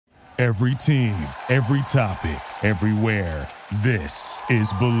Every team, every topic, everywhere. This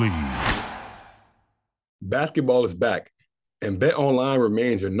is Believe. Basketball is back, and BetOnline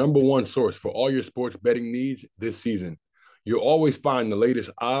remains your number one source for all your sports betting needs this season. You'll always find the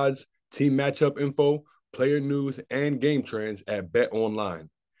latest odds, team matchup info, player news, and game trends at BetOnline.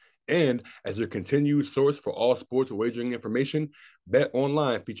 And as your continued source for all sports wagering information,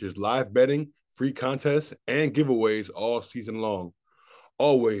 BetOnline features live betting, free contests, and giveaways all season long.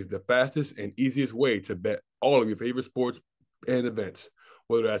 Always the fastest and easiest way to bet all of your favorite sports and events,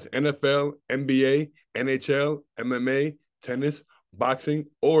 whether that's NFL, NBA, NHL, MMA, tennis, boxing,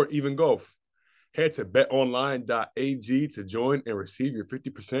 or even golf. Head to betonline.ag to join and receive your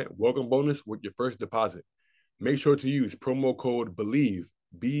 50% welcome bonus with your first deposit. Make sure to use promo code BELIEVE,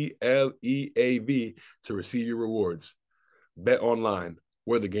 BLEAV, to receive your rewards. Bet online,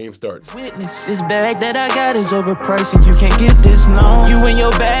 where the game starts. Witness, this bag that I got is overpriced and you can't get this no. You in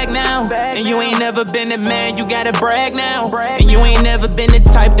your bag now, and you ain't never been a man, you gotta brag now. And you ain't never been the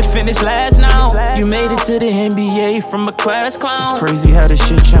type to finish last now. You made it to the NBA from a class clown. It's crazy how this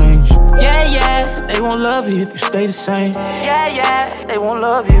shit changed. Yeah, they won't love you if you stay the same. Yeah, they won't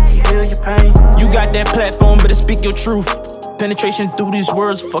love you if you feel your pain. You got that platform, better speak your truth. Penetration through these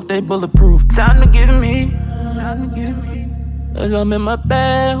words, fuck they bulletproof. Time to give me. Cause I'm in my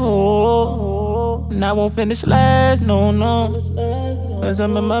bag, oh, and I won't finish last, no. Cause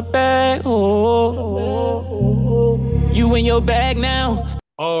I'm in my bag, oh, you in your bag now.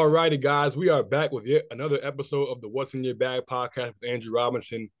 All righty, guys, we are back with yet another episode of the What's in Your Bag podcast with Andrew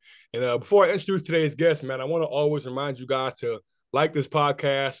Robinson. And before I introduce today's guest, man, I want to always remind you guys to like this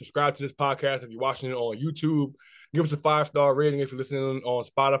podcast, subscribe to this podcast if you're watching it on YouTube. Give us a 5-star rating if you're listening on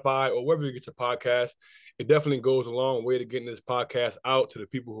Spotify or wherever you get your podcast. It definitely goes a long way to getting this podcast out to the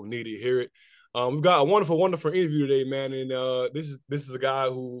people who need to hear it. We've got a wonderful interview today, man. And this is a guy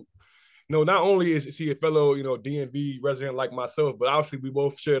who, not only is he a fellow, DMV resident like myself, but obviously we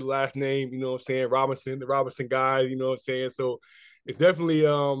both share the last name, Robinson, the Robinson guy, So it's definitely,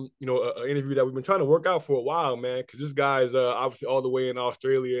 an interview that we've been trying to work out for a while, man, because this guy is obviously all the way in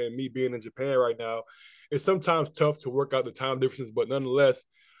Australia, and me being in Japan right now, it's sometimes tough to work out the time differences, but nonetheless,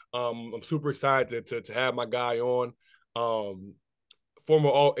 I'm super excited to have my guy on. Former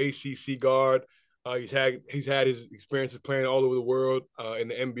All ACC guard. He's had his experiences playing all over the world in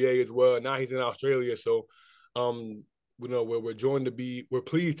the NBA as well. Now he's in Australia, so we're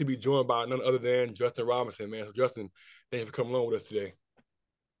pleased to be joined by none other than Justin Robinson, man. So Justin, thank you for coming on with us today.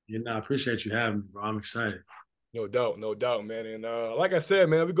 I appreciate you having me, bro. I'm excited. No doubt, man. And like I said,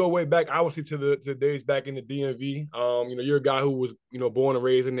 man, we go way back, obviously, to the days back in the DMV. You're a guy who was, born and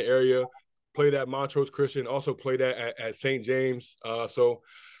raised in the area, played at Montrose Christian, also played at St. James. So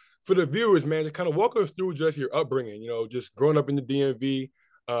for the viewers, man, just kind of walk us through just your upbringing, just growing up in the DMV,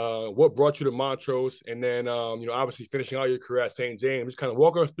 what brought you to Montrose, and then, obviously finishing out your career at St. James. Just kind of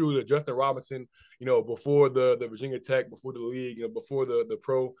walk us through the Justin Robinson, before the Virginia Tech, before the league, before the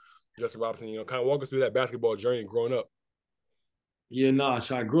pro Justin Robinson, kind of walk us through that basketball journey growing up.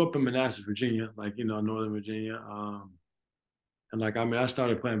 So I grew up in Manassas, Virginia, Northern Virginia. I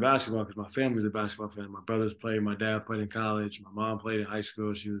started playing basketball because my family's a basketball fan. My brothers played, my dad played in college, my mom played in high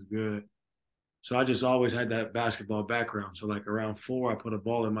school. She was good. So I just always had that basketball background. So around 4, I put a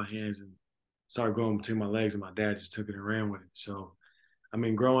ball in my hands and started going between my legs, and my dad just took it and ran with it. So,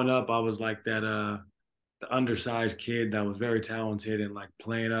 growing up, I was like that, the undersized kid that was very talented and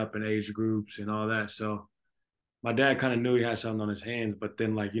playing up in age groups and all that. So my dad kind of knew he had something on his hands, but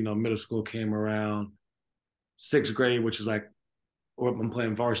then middle school came around, 6th grade, which is I'm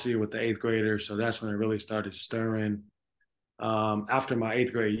playing varsity with the 8th graders. So that's when it really started stirring. After my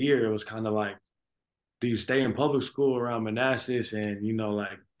 8th grade year, it was kind of do you stay in public school around Manassas and, you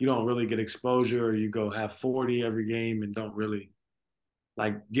don't really get exposure, or you go have 40 every game and don't really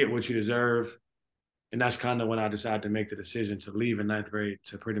get what you deserve. And that's kind of when I decided to make the decision to leave in 9th grade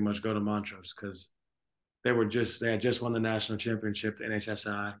to pretty much go to Montrose, because they had just won the national championship, the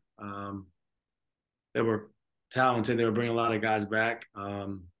NHSI. They were talented. They were bringing a lot of guys back.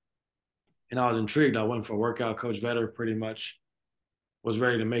 And I was intrigued. I went for a workout. Coach Vetter pretty much was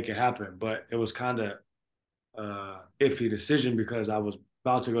ready to make it happen. But it was kind of iffy decision because I was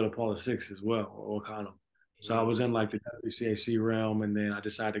about to go to Paula VI as well, or O'Connell. So I was in the WCAC realm, and then I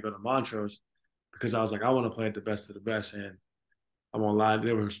decided to go to Montrose, because I was I want to play at the best of the best. And I won't lie,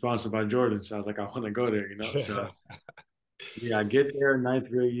 they were sponsored by Jordan. So I was I want to go there, So, I get there,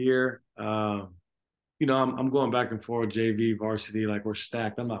 9th grade year. I'm going back and forth, JV, varsity. We're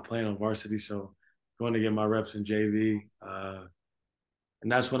stacked. I'm not playing on varsity, so going to get my reps in JV.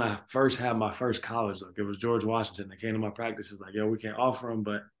 And that's when I first had my first college look. It was George Washington. They came to my practices yo, we can't offer him,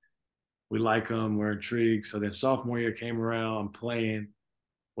 but We like them. We're intrigued. So then sophomore year came around. I'm playing.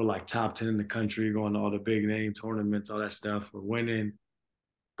 We're like top 10 in the country, going to all the big name tournaments, all that stuff. We're winning.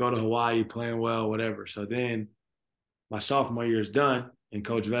 Go to Hawaii, playing well, whatever. So then my sophomore year is done, and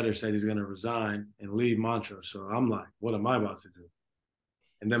Coach Vetter said he's going to resign and leave Montrose. So I'm like, what am I about to do?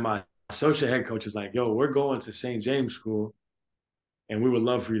 And then my associate head coach is like, yo, we're going to St. James School, and we would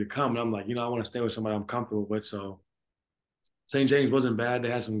love for you to come. And I'm like, I want to stay with somebody I'm comfortable with. So St. James wasn't bad. They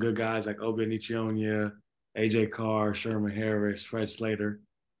had some good guys like Obi Anichionia, AJ Carr, Sherman Harris, Fred Slater.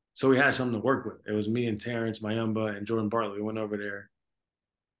 So we had something to work with. It was me and Terrence Mayumba and Jordan Bartlett. We went over there.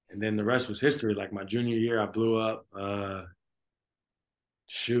 And then the rest was history. Like my junior year, I blew up. I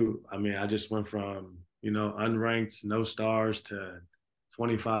just went from, unranked, no stars to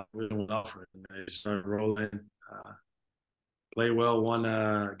 25 offers. And I just started rolling. Played well, won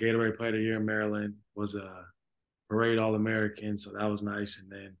Gatorade Player of the Year in Maryland, was a parade All-American, so that was nice.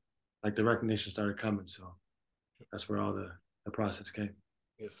 And then, the recognition started coming. So that's where all the process came.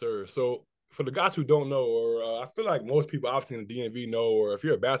 Yes, sir. So for the guys who don't know, or I feel like most people obviously in the DMV know, or if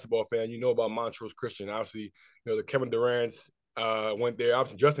you're a basketball fan, you know about Montrose Christian. Obviously, the Kevin Durant's went there.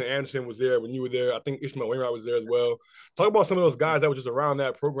 Obviously, Justin Anderson was there when you were there. I think Ishmael Wainwright was there as well. Talk about some of those guys that were just around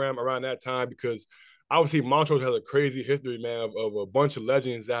that program around that time, because obviously Montrose has a crazy history, man, of a bunch of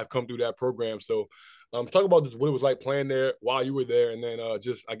legends that have come through that program. So talk about just what it was like playing there while you were there, and then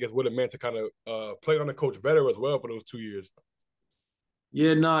just, I guess, what it meant to kind of play under Coach Vetter as well for those 2 years.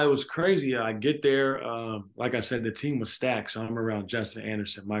 Yeah, no, it was crazy. I get there. Like I said, the team was stacked. So I'm around Justin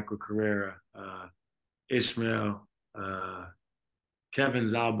Anderson, Michael Carrera, Ishmael, Kevin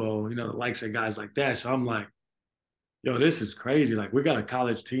Zabo, the likes of guys like that. So I'm like, yo, this is crazy. Like, we got a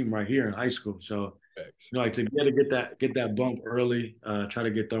college team right here in high school. So, to get that bump early, try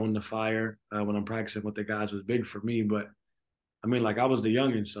to get thrown in the fire when I'm practicing with the guys was big for me. But, I was the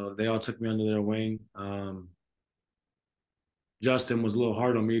youngin', so they all took me under their wing. Justin was a little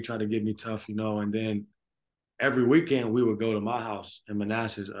hard on me, tried to get me tough, and then every weekend we would go to my house in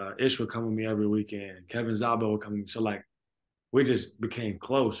Manassas. Ish would come with me every weekend. Kevin Zabo would come with me. So, we just became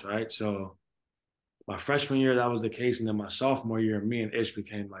close, right? So my freshman year, that was the case. And then my sophomore year, me and Ish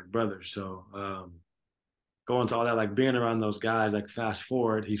became like brothers. So going to all that, being around those guys, fast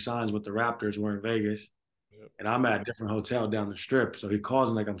forward, he signs with the Raptors. We're in Vegas. Yep. And I'm at a different hotel down the strip. So he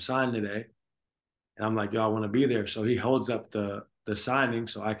calls me I'm signed today. And I'm like, yo, I want to be there. So he holds up the signing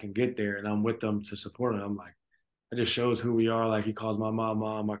so I can get there, and I'm with them to support him. I'm like, it just shows who we are. He calls my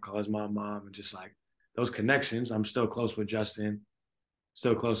mom, I call his mom, and just those connections. I'm still close with Justin,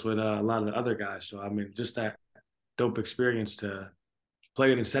 still close with a lot of the other guys. So, just that dope experience to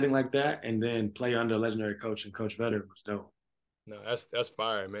play in a setting like that and then play under a legendary coach and Coach Vetter was dope. No, that's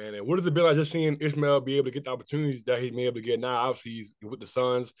fire, man. And what has it been like just seeing Ishmael be able to get the opportunities that he's been able to get now? Obviously, he's with the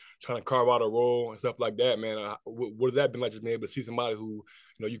Suns, trying to carve out a role and stuff like that, man. What has that been like, just being able to see somebody who,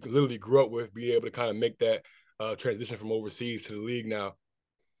 you can literally grew up with, be able to kind of make that transition from overseas to the league now?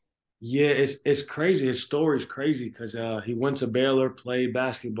 Yeah, it's crazy. His story's crazy because he went to Baylor, played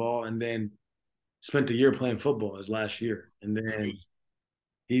basketball, and then spent the year playing football his last year. And then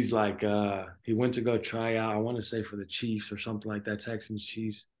he's he went to go try out, I want to say for the Chiefs or something like that, Texans,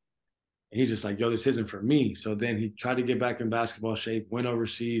 Chiefs. And he's just like, yo, this isn't for me. So then he tried to get back in basketball shape, went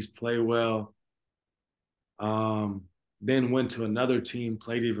overseas, played well. Then went to another team,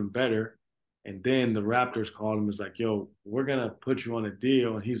 played even better. And then the Raptors called him, was like, yo, we're going to put you on a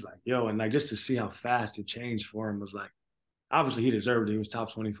deal. And he's like, yo, and just to see how fast it changed for him was obviously he deserved it. He was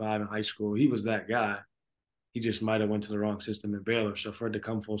top 25 in high school. He was that guy. He just might have went to the wrong system in Baylor. So for it to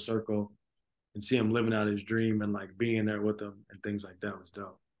come full circle and see him living out his dream and being there with them and things like that was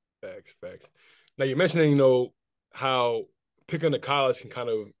dope. Facts. Now you're mentioning, how picking a college can kind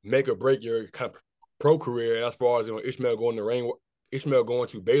of make or break your kind of pro career. And as far as, Ishmael going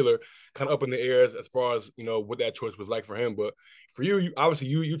to Baylor, kind of up in the air as far as, what that choice was like for him. But for you obviously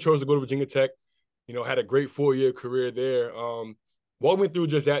you chose to go to Virginia Tech, had a great 4-year career there. Walk me through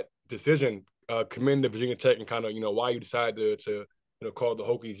just that decision, committing to Virginia Tech, and kind of, why you decided to call the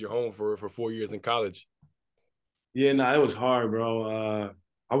Hokies your home for 4 years in college. Yeah, no, it was hard, bro.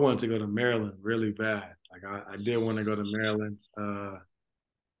 I wanted to go to Maryland really bad. I did want to go to Maryland.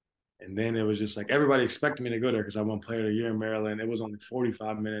 And then it was just everybody expected me to go there because I won Player of the Year in Maryland. It was only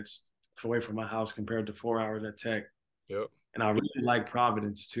 45 minutes away from my house compared to 4 hours at Tech. Yep. And I really like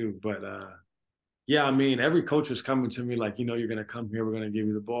Providence too. But, yeah, every coach was coming to me you're going to come here. We're going to give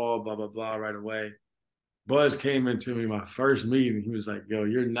you the ball, blah, blah, blah, right away. Buzz came into me my first meeting. He was like, yo,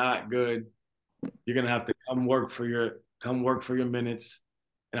 you're not good. You're going to have to come work for your minutes.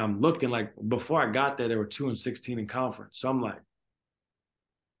 And I'm looking before I got there, they were 2-16 in conference. So I'm like,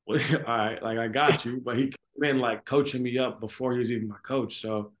 well, all right, like I got you. But he came in like coaching me up before he was even my coach.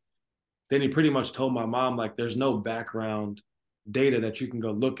 So then he pretty much told my mom, like, there's no background data that you can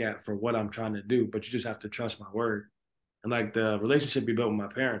go look at for what I'm trying to do, but you just have to trust my word. And like the relationship he built with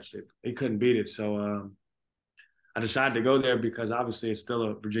my parents, he couldn't beat it. So I decided to go there because obviously it's still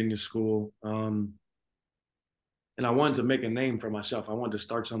a Virginia school. And I wanted to make a name for myself. I wanted to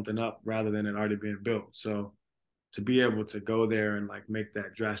start something up rather than it already being built. So to be able to go there and like make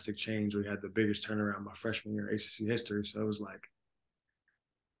that drastic change, we had the biggest turnaround my freshman year in ACC history. So it was like,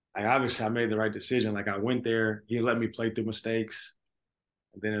 obviously I made the right decision. Like I went there, he let me play through mistakes,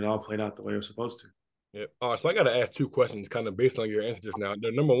 and then it all played out the way it was supposed to. Yeah. So I got to ask two questions kind of based on your answer just now.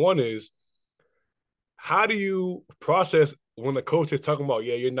 The number one is, how do you process when the coach is talking about,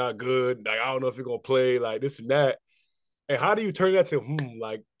 yeah, you're not good, like, I don't know if you're going to play, like this and that. And how do you turn that to,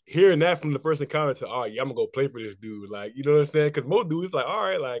 like hearing that from the first encounter to, all right, yeah, I'm going to go play for this dude. Like, you know what I'm saying? Because most dudes like, all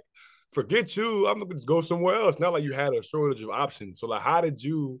right, like, forget you, I'm going to just go somewhere else. Not like you had a shortage of options. So like, how did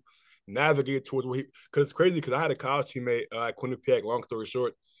you navigate towards what because it's crazy because I had a college teammate, Quinnipiac, long story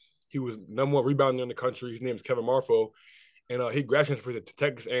short, he was number one rebounder in the country. His name is Kevin Marfo. And he graduated for the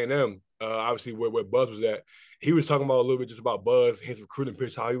Texas A&M, obviously where Buzz was at. He was talking about a little bit just about Buzz, his recruiting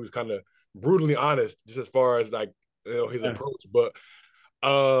pitch, how he was kind of brutally honest, just as far as like, you know, his approach. But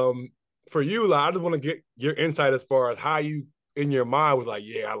for you, like, I just want to get your insight as far as how you in your mind was like,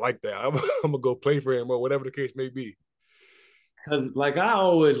 yeah, I like that. I'm gonna go play for him or whatever the case may be. Because like I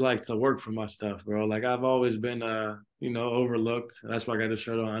always like to work for my stuff, bro. Like I've always been overlooked. That's why I got the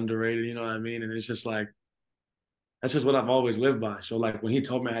shirt on, underrated, you know what I mean? And it's just like that's just what I've always lived by. So like when he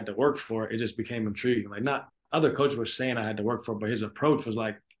told me I had to work for it, it just became intriguing. Like not other coaches were saying I had to work for it, but his approach was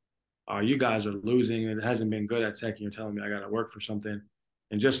like, oh, you guys are losing. It hasn't been good at Tech, and you're telling me I got to work for something.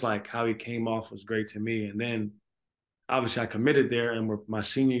 And just like how he came off was great to me. And then obviously I committed there, and my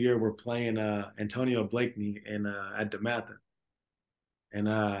senior year we're playing Antonio Blakeney at DeMatha. And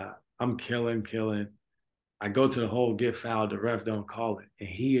I'm killing. I go to the hole, get fouled, the ref don't call it. And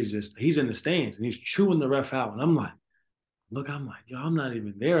he's in the stands and he's chewing the ref out. And I'm like, yo, I'm not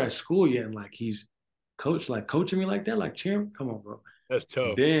even there at school yet. And like he's coaching me like that, like cheering. Come on, bro. That's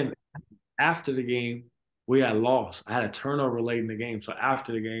tough. And then after the game, we had lost. I had a turnover late in the game. So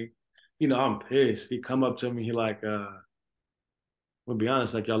after the game, I'm pissed. He come up to me, he like, we'll be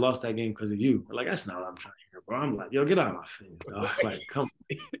honest, like y'all lost that game because of you. Like, that's not what I'm trying to hear, bro. I'm like, yo, get out of my face, bro. Like, come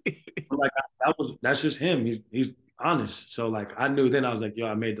on. Like that's just him. He's honest. So like I knew then I was like, yo,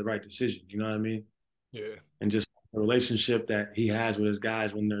 I made the right decision. You know what I mean? Yeah. And just the relationship that he has with his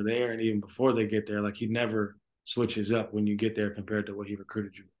guys when they're there and even before they get there, like he never switches up when you get there compared to what he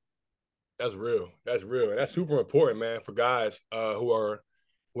recruited you. That's real. And that's super important, man, for guys who are,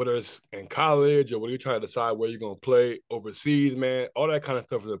 whether it's in college or whether you're trying to decide where you're going to play overseas, man, all that kind of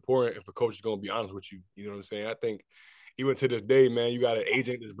stuff is important if a coach is going to be honest with you. You know what I'm saying? I think even to this day, man, you got an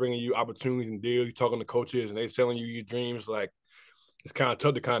agent that's bringing you opportunities and deals. You're talking to coaches and they're selling you your dreams. Like, it's kind of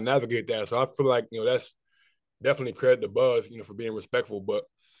tough to kind of navigate that. So I feel like, that's definitely credit to Buzz, for being respectful. But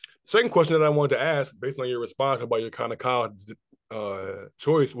second question that I wanted to ask, based on your response about your kind of college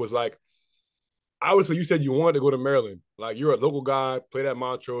choice, was like, obviously you said you wanted to go to Maryland. Like, you're a local guy, played at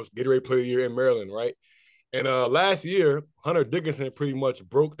Montrose, Gatorade Player of the Year in Maryland, right? And last year, Hunter Dickinson pretty much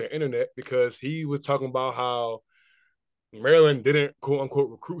broke the internet because he was talking about how Maryland didn't, quote unquote,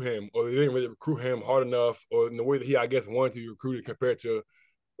 recruit him, or they didn't really recruit him hard enough, or in the way that he, I guess, wanted to be recruited compared to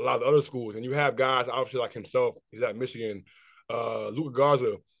a lot of other schools. And you have guys, obviously, like himself, he's at Michigan, Luka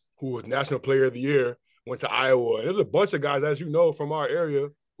Garza, who was National Player of the Year, went to Iowa. And there's a bunch of guys, as you know, from our area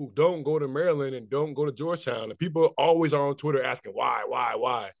who don't go to Maryland and don't go to Georgetown. And people always are on Twitter asking,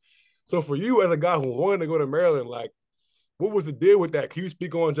 why? So for you as a guy who wanted to go to Maryland, like, what was the deal with that? Can you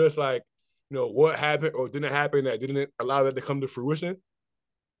speak on just like, what happened or didn't happen that didn't allow that to come to fruition?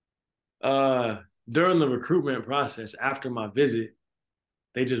 During the recruitment process, after my visit,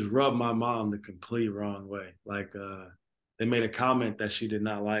 they just rubbed my mom the complete wrong way. Like, they made a comment that she did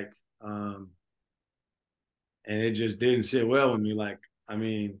not like. And it just didn't sit well with me. Like, I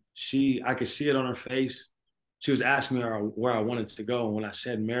mean, I could see it on her face. She was asking me where I wanted to go. And when I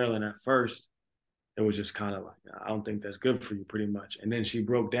said Maryland at first, it was just kind of like, I don't think that's good for you, pretty much. And then she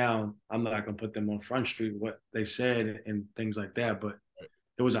broke down, I'm not going to put them on Front Street, what they said and things like that. But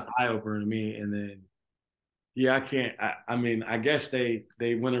it was an eye-opener to me. And then, yeah, I guess they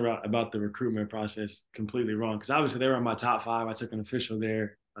went around about the recruitment process completely wrong. Because obviously they were in my top 5. I took an official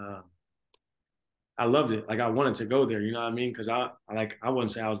there. I loved it. Like, I wanted to go there, you know what I mean? Because I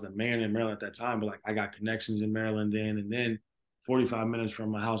wouldn't say I was the man in Maryland at that time, but like I got connections in Maryland then, and then 45 minutes from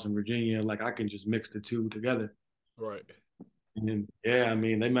my house in Virginia, like I can just mix the two together. Right. And yeah, I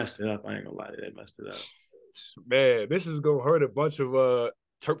mean, they messed it up. I ain't gonna lie, they messed it up. Man, this is gonna hurt a bunch of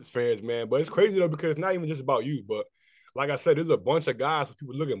Terps fans, man. But it's crazy though because it's not even just about you. But like I said, there's a bunch of guys.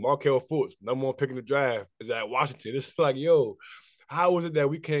 People look at Markelle Fultz, #1 pick in the draft, is at Washington. It's like, yo, how is it that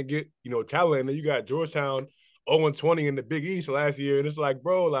we can't get talent? And you got Georgetown 0-20 in the Big East last year, and it's like,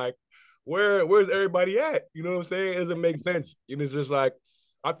 bro, like where's everybody at? You know what I'm saying? It doesn't make sense. And it's just like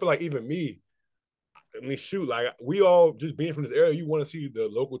I feel like even me. I mean, shoot, like we all just being from this area, you want to see the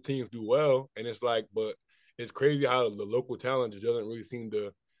local teams do well, and it's like, but it's crazy how the local talent just doesn't really seem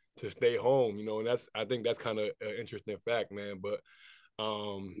to stay home, and I think that's kind of an interesting fact, man. But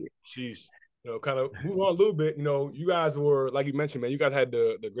she's kind of move on a little bit. You guys were like you mentioned, man. You guys had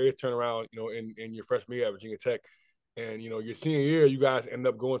the greatest turnaround, in your freshman year at Virginia Tech, and your senior year, you guys end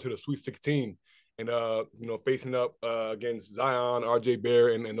up going to the Sweet 16, and facing up against Zion, R.J.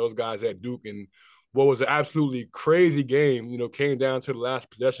 Barrett, and those guys at Duke, and what was an absolutely crazy game, came down to the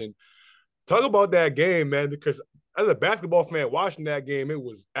last possession. Talk about that game, man, because as a basketball fan watching that game, it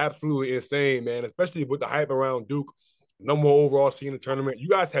was absolutely insane, man, especially with the hype around Duke, #1 overall seed in the tournament. You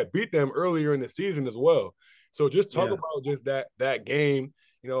guys had beat them earlier in the season as well. So just talk about just that game,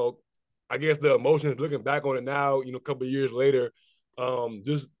 I guess the emotions looking back on it now, a couple of years later.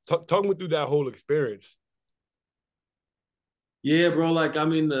 Just talk me through that whole experience. Yeah, bro. Like, I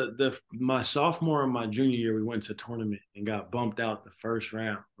mean, my sophomore and my junior year, we went to a tournament and got bumped out the first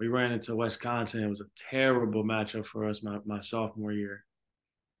round. We ran into Wisconsin. It was a terrible matchup for us my sophomore year.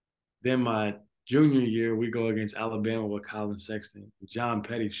 Then my junior year, we go against Alabama with Colin Sexton. John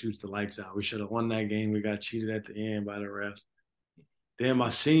Petty shoots the lights out. We should have won that game. We got cheated at the end by the refs. Then my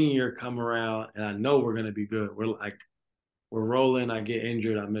senior year come around, and I know we're gonna be good. We're rolling. I get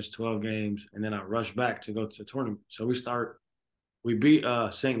injured. I miss 12 games, and then I rush back to go to the tournament. So we beat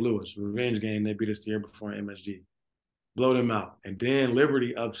St. Louis, revenge game. They beat us the year before in MSG. Blow them out. And then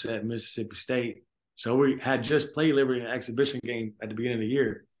Liberty upset Mississippi State. So we had just played Liberty in an exhibition game at the beginning of the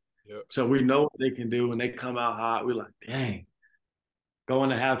year. Yep. So we know what they can do when they come out hot. We're like, dang. Go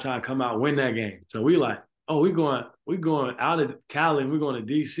into halftime, come out, win that game. So we like, oh, we going out of Cali and we're going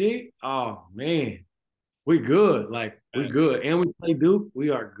to DC? Oh, man. We good. Like, we good. And we play Duke. We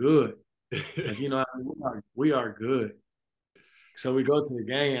are good. Like, we are good. So we go to the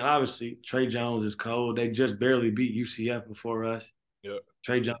game, and obviously Trey Jones is cold. They just barely beat UCF before us. Yep.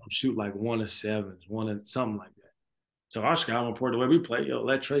 Trey Jones shoot like 1 of 7, something like that. So our scouting report, the way we play,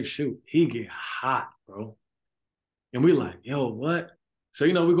 let Trey shoot. He get hot, bro. And we like, what? So,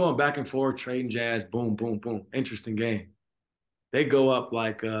 we're going back and forth, trading jazz, boom, boom, boom. Interesting game. They go up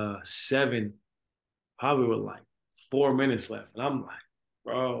like 7, probably with like 4 minutes left. And I'm like,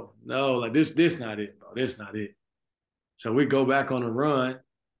 bro, no, like this not it, bro. This not it. So we go back on a run.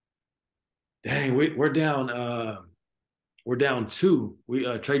 Dang, we're down. We're down 2.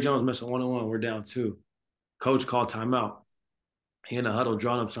 Trey Jones missed a 1-on-1. We're down 2. Coach called timeout. He in the huddle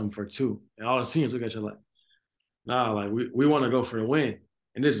drawing up something for 2. And all the seniors look at you like, nah, like we want to go for the win.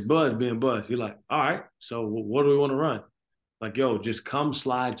 And this is Buzz being Buzz. You're like, all right, so what do we want to run? Like, just come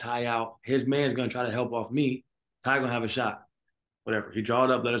slide Ty out. His man's gonna try to help off me. Ty gonna have a shot. Whatever. He draw it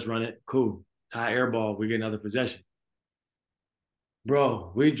up, let us run it. Cool. Ty airball, we get another possession.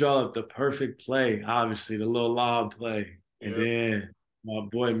 Bro, we draw up the perfect play, obviously, the little lob play. And then my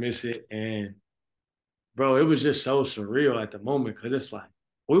boy miss it. And, bro, it was just so surreal at the moment because it's like,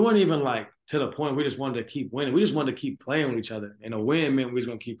 we weren't even like to the point we just wanted to keep winning. We just wanted to keep playing with each other. And a win meant we was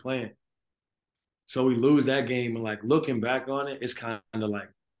going to keep playing. So we lose that game. And, like, looking back on it, it's kind of like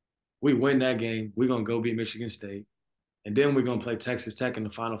we win that game. We're going to go beat Michigan State. And then we're going to play Texas Tech in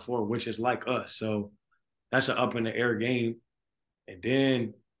the Final Four, which is like us. So that's an up-in-the-air game. And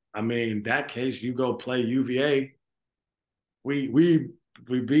then, I mean, that case, you go play UVA. We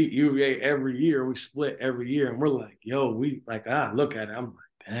beat UVA every year. We split every year. And we're like, look at it. I'm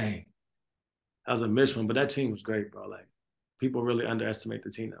like, dang. That was a missed one. But that team was great, bro. Like, people really underestimate the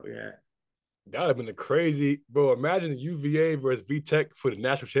team that we had. That would have been a crazy, bro. Imagine UVA versus VTech for the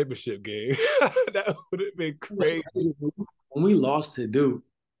national championship game. That would have been crazy. When we lost to Duke,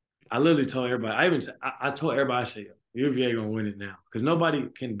 I literally told everybody. I told everybody, I said, UVA gonna win it now because nobody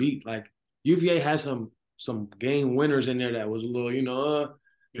can beat. Like UVA has some game winners in there that was a little,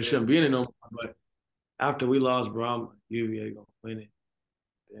 it shouldn't be in it no more. But after we lost, bro, I'm like, UVA gonna win it,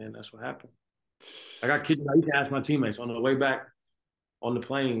 and that's what happened. I got kids. You can ask my teammates on the way back on the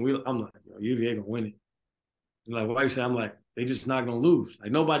plane. I'm like, UVA gonna win it. They're like, why you say? I'm like, they just not gonna lose.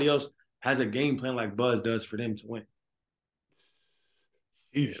 Like nobody else has a game plan like Buzz does for them to win.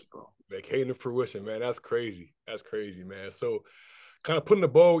 Jeez, bro. They came to fruition, man. That's crazy. That's crazy, man. So kind of putting the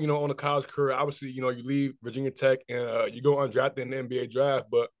bow, on the college career. Obviously, you leave Virginia Tech and you go undrafted in the NBA draft,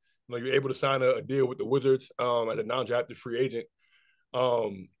 but you're able to sign a deal with the Wizards as a non-drafted free agent.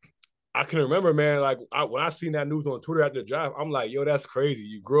 I can remember, man, like when I seen that news on Twitter after the draft, I'm like, yo, that's crazy.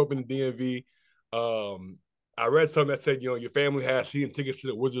 You grew up in the DMV. I read something that said, your family had season tickets to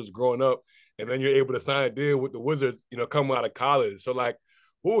the Wizards growing up, and then you're able to sign a deal with the Wizards, coming out of college. So, like,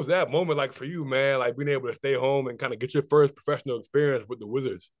 what was that moment like for you, man? Like being able to stay home and kind of get your first professional experience with the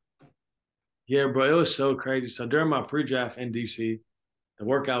Wizards. Yeah, bro, it was so crazy. So during my pre-draft in DC, the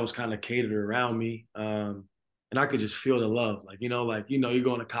workout was kind of catered around me. And I could just feel the love. Like, you're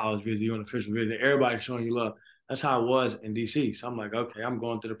going to college visit, you're on an official visit, everybody's showing you love. That's how it was in DC. So I'm like, okay, I'm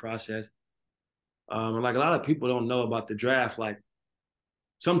going through the process. And like a lot of people don't know about the draft. Like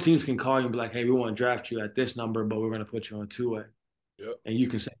some teams can call you and be like, hey, we want to draft you at this number, but we're going to put you on a two-way. Yep. And you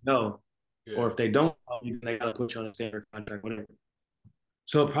can say no. Yeah. Or if they don't, they got to put you on a standard contract, whatever.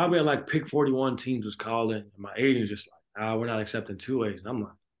 So probably at like pick 41 teams was calling. And my agent was just like, we're not accepting two-ways. And I'm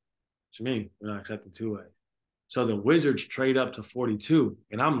like, what you mean we're not accepting two-ways? So the Wizards trade up to 42.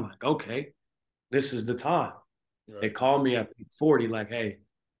 And I'm like, okay, this is the time. Right. They called me at 40, like, hey,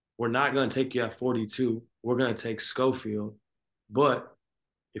 we're not going to take you at 42. We're going to take Schofield. But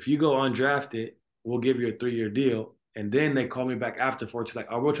if you go undrafted, we'll give you a 3-year deal. And then they call me back after 40.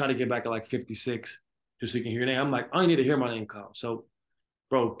 Like, we'll try to get back at like 56 just so you can hear your name. I'm like, I don't need to hear my name called. So,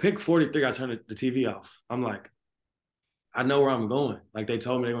 bro, pick 43, I turned the TV off. I'm like, I know where I'm going. Like, they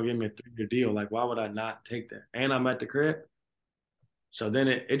told me they're going to give me a 3-year deal. Like, why would I not take that? And I'm at the crib. So then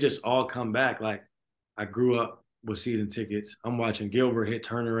it just all come back. Like, I grew up with season tickets. I'm watching Gilbert hit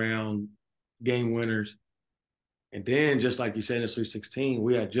turnaround game winners. And then, just like you said in the Sweet 16,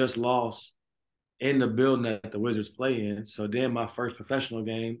 we had just lost in the building that the Wizards play in. So then my first professional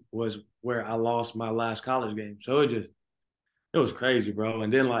game was where I lost my last college game. So it was crazy, bro.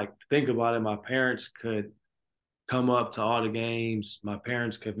 And then, like, think about it. My parents could come up to all the games. My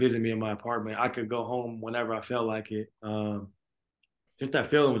parents could visit me in my apartment. I could go home whenever I felt like it. Just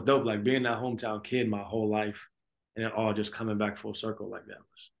that feeling was dope, like being that hometown kid my whole life and it all just coming back full circle like that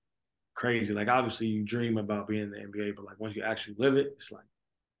was crazy. Like, obviously you dream about being in the NBA, but like once you actually live it, it's like,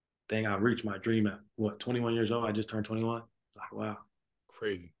 dang, I reached my dream at 21 years old. I just turned 21. Like, wow.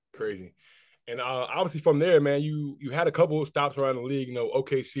 Crazy. And obviously from there, man, you had a couple of stops around the league,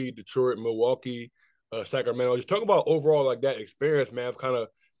 OKC, Detroit, Milwaukee, Sacramento. Just talk about overall like that experience, man, of kind of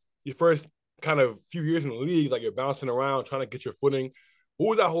your first kind of few years in the league, like you're bouncing around, trying to get your footing. What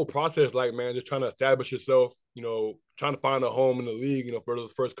was that whole process like, man? Just trying to establish yourself, trying to find a home in the league, for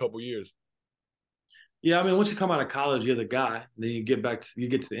those first couple of years. Yeah, I mean, once you come out of college, you're the guy. Then you get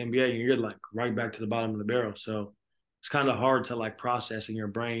to the NBA and you're like right back to the bottom of the barrel. So it's kind of hard to like process in your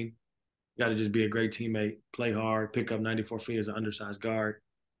brain. You got to just be a great teammate, play hard, pick up 94 feet as an undersized guard.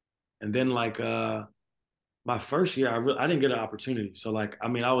 And then like my first year, I didn't get an opportunity. So like, I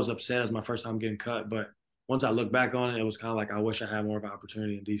mean, I was upset as my first time getting cut, but once I look back on it, it was kind of like, I wish I had more of an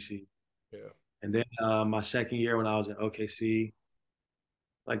opportunity in DC. Yeah. And then my second year when I was at OKC,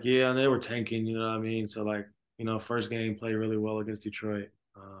 like, yeah, and they were tanking, you know what I mean? So like, first game played really well against Detroit.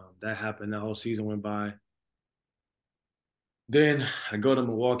 That happened. That whole season went by. Then I go to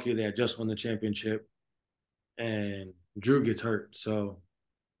Milwaukee. They had just won the championship. And Drew gets hurt. So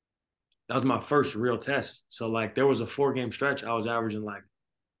that was my first real test. So like there was a 4-game stretch. I was averaging like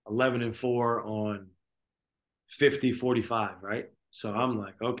 11-4 on 50-45, right? So I'm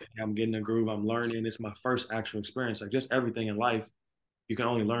like, okay, I'm getting a groove. I'm learning. It's my first actual experience. Like just everything in life, you can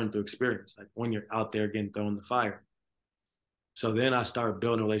only learn through experience. Like when you're out there getting thrown in the fire. So then I started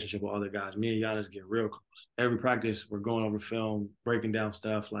building a relationship with other guys. Me and Giannis get real close. Every practice, we're going over film, breaking down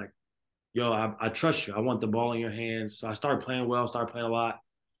stuff. Like, yo, I trust you. I want the ball in your hands. So I started playing well, started playing a lot.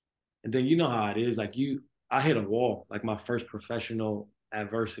 And then you know how it is. Like I hit a wall, like my first professional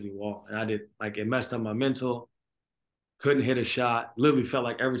adversity wall. And it messed up my mental. Couldn't hit a shot. Literally felt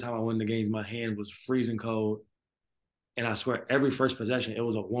like every time I won the games, my hand was freezing cold. And I swear, every first possession, it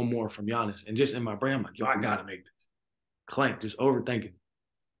was a one more from Giannis. And just in my brain, I'm like, yo, I got to make this. Clank, just overthinking.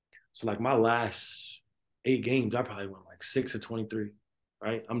 So like my last 8 games, I probably went like 6 of 23,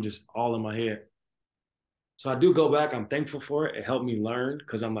 right? I'm just all in my head. So I do go back. I'm thankful for it. It helped me learn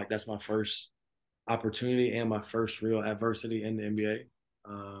because I'm like, that's my first opportunity and my first real adversity in the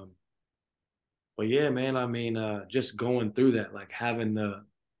NBA. But yeah, man, I mean, just going through that, like having the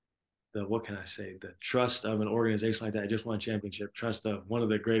what can I say, the trust of an organization like that, just won a championship, trust of one of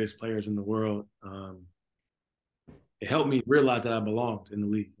the greatest players in the world. It helped me realize that I belonged in the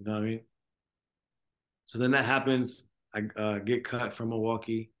league. You know what I mean? So then that happens. I get cut from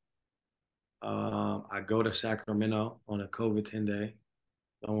Milwaukee. I go to Sacramento on a COVID 10-day.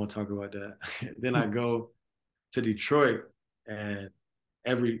 Don't want to talk about that. Then I go to Detroit, and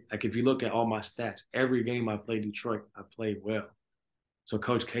if you look at all my stats, every game I played Detroit, I played well. So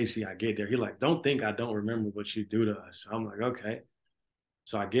Coach Casey, I get there. He's like, don't think I don't remember what you do to us. I'm like, okay.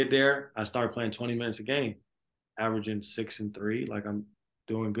 So I get there. I start playing 20 minutes a game, averaging 6 and 3. Like I'm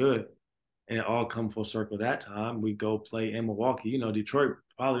doing good. And it all come full circle that time. We go play in Milwaukee. You know, Detroit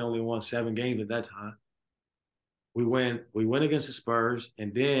probably only won 7 games at that time. We win against the Spurs,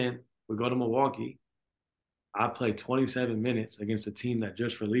 and then we go to Milwaukee. I play 27 minutes against a team that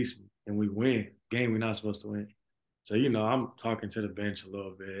just released me, and we win. Game we're not supposed to win. So, you know, I'm talking to the bench a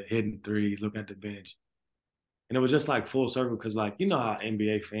little bit, hitting threes, looking at the bench. And it was just like full circle because, like, you know how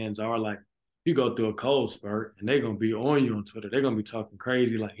NBA fans are. Like, you go through a cold spurt, and they're going to be on you on Twitter. They're going to be talking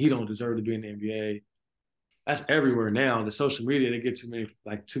crazy, like, he don't deserve to be in the NBA. That's everywhere now. The social media, they get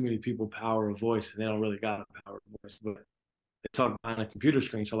too many people power of voice, and they don't really got a power of voice. But they talk behind a computer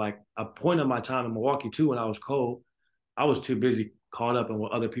screen. So, like, a point of my time in Milwaukee, too, when I was cold, I was too busy caught up in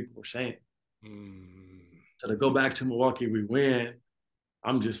what other people were saying. So to go back to Milwaukee, we win.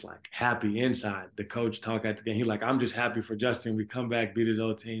 I'm just like happy inside. The coach talk at the game. He's like, I'm just happy for Justin. We come back, beat his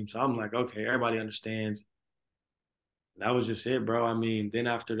old team. So I'm like, okay, everybody understands. That was just it, bro. I mean, then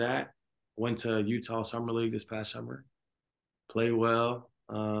after that, went to Utah Summer League this past summer, played well.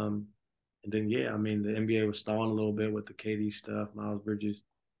 And then, yeah, I mean, the NBA was stalling a little bit with the KD stuff, Miles Bridges.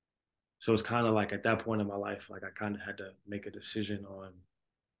 So it's kind of like at that point in my life, like I kind of had to make a decision on,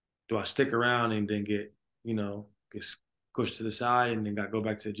 do I stick around and then get pushed to the side and then go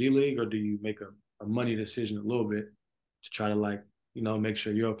back to the G League, or do you make a money decision a little bit to try to, like, you know, make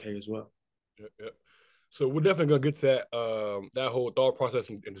sure you're okay as well? Yeah. So we're definitely gonna get to that whole thought process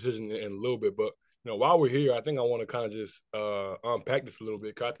and decision in a little bit. But you know, while we're here, I think I want to kind of just unpack this a little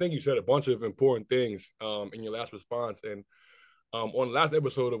bit, because I think you said a bunch of important things in your last response. And on the last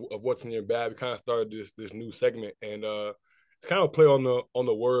episode of What's in Your Bag, we kind of started this new segment, and it's kind of play on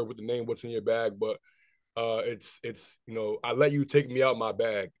the word with the name What's in Your Bag, but it's you know, I let you take me out my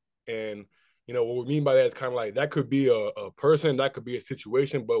bag. And you know what we mean by that is kind of like that could be a person, that could be a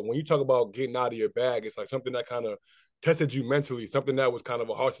situation, but when you talk about getting out of your bag, it's like something that kind of tested you mentally, something that was kind of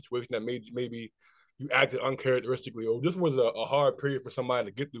a hard situation that made maybe you acted uncharacteristically, or this was a hard period for somebody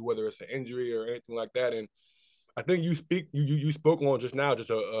to get through, whether it's an injury or anything like that. And I think you spoke on just now just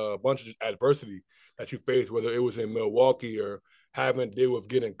a bunch of just adversity that you faced, whether it was in Milwaukee or having to deal with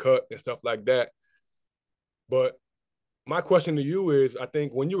getting cut and stuff like that. But my question to you is, I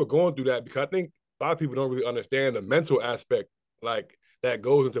think when you were going through that, because I think a lot of people don't really understand the mental aspect, like, that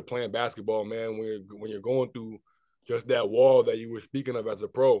goes into playing basketball, man, when you're going through just that wall that you were speaking of as a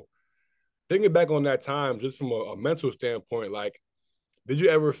pro. Thinking back on that time, just from a mental standpoint, like, did you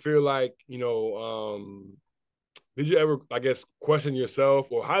ever feel like, you know, did you ever, I guess, question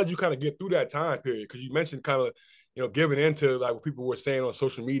yourself, or how did you kind of get through that time period? Because you mentioned kind of, you know, giving into like what people were saying on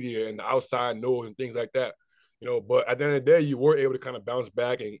social media and the outside noise and things like that. You know, but at the end of the day, you were able to kind of bounce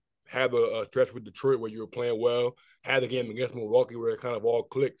back and have a stretch with Detroit where you were playing well, had the game against Milwaukee where it kind of all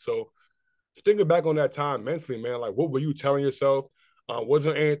clicked. So just thinking back on that time mentally, man, like, what were you telling yourself? Was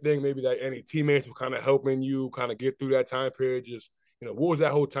there anything maybe that any teammates were kind of helping you kind of get through that time period? Just, you know, what was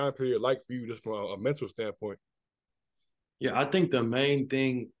that whole time period like for you just from a mental standpoint? Yeah, I think the main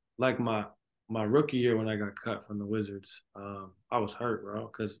thing, like my rookie year when I got cut from the Wizards, I was hurt, bro,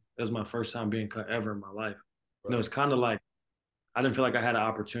 because it was my first time being cut ever in my life. Right. You know, it's kind of like I didn't feel like I had an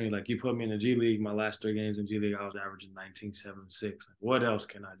opportunity. Like, you put me in the G League, my last 3 games in G League, I was averaging 19, 7, 6. Like, what else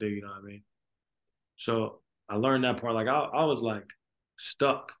can I do? You know what I mean? So I learned that part. Like, I was like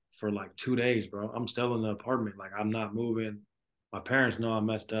stuck for like 2 days, bro. I'm still in the apartment. Like, I'm not moving. My parents know I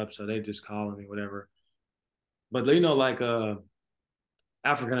messed up, so they just calling me, whatever. But, you know, like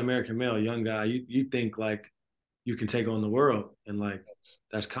African-American male, young guy, you think like you can take on the world, and like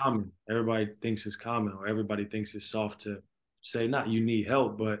that's common. Everybody thinks it's common, or everybody thinks it's soft to say, not you need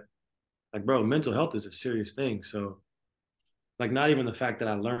help, but like, bro, mental health is a serious thing. So like, not even the fact that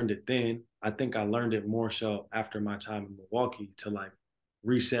I learned it then, I think I learned it more so after my time in Milwaukee to like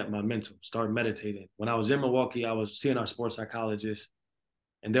reset my mental, start meditating. When I was in Milwaukee, I was seeing our sports psychologist.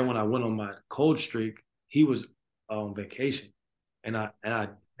 And then when I went on my cold streak, he was on vacation. And I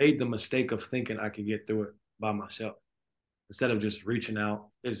made the mistake of thinking I could get through it by myself. Instead of just reaching out,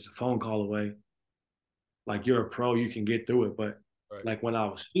 it's a phone call away. Like, you're a pro, you can get through it. But right. Like, when I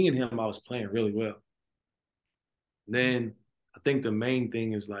was seeing him, I was playing really well. And then I think the main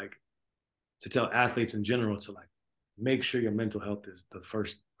thing is like to tell athletes in general to like make sure your mental health is the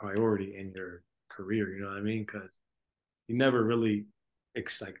first priority in your career. You know what I mean? Because you never really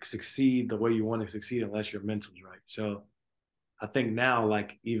like succeed the way you want to succeed unless your mental's right. So I think now,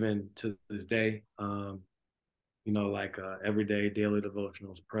 like even to this day, like every day, daily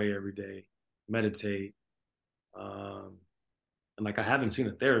devotionals, pray every day, meditate. And like I haven't seen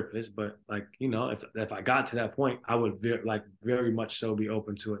a therapist, but like, if I got to that point, I would very much so be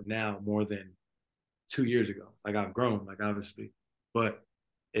open to it now more than 2 years ago. Like I've grown, like obviously, but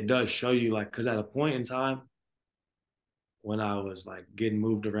it does show you like, cause at a point in time when I was like getting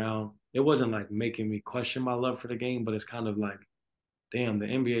moved around, it wasn't like making me question my love for the game, but it's kind of like, damn, the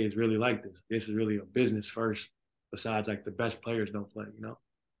NBA is really like this. This is really a business first. Besides, like the best players don't play,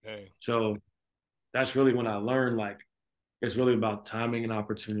 Hey. So that's really when I learned like it's really about timing and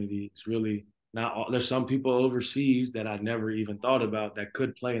opportunity. It's really not all, there's some people overseas that I never even thought about that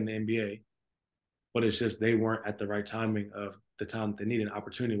could play in the NBA, but it's just they weren't at the right timing of the time that they needed.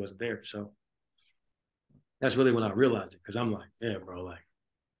 Opportunity wasn't there. So that's really when I realized it because I'm like, yeah, bro, like,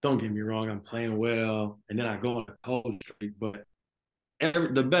 don't get me wrong, I'm playing well. And then I go on a cold streak, but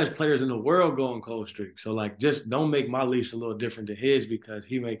the best players in the world go on cold streak. So like, just don't make my leash a little different than his because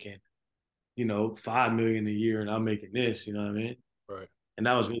he making, $5 million a year and I'm making this, you know what I mean? Right. And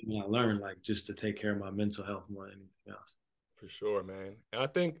that was really when I learned like just to take care of my mental health more than anything else. For sure, man. And I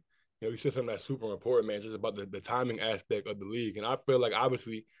think, you said something that's super important, man, just about the timing aspect of the league. And I feel like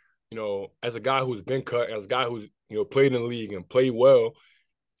obviously, as a guy who's been cut, as a guy who's, played in the league and played well,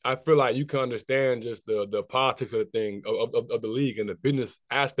 I feel like you can understand just the politics of the thing of the league and the business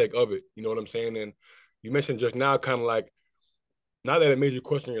aspect of it. You know what I'm saying? And you mentioned just now kind of like, not that it made you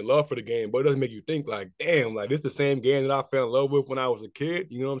question your love for the game, but it does make you think like, damn, like this is the same game that I fell in love with when I was a kid.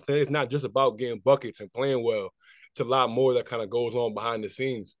 You know what I'm saying? It's not just about getting buckets and playing well. It's a lot more that kind of goes on behind the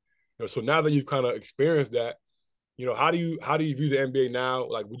scenes. So now that you've kind of experienced that, how do you view the NBA now?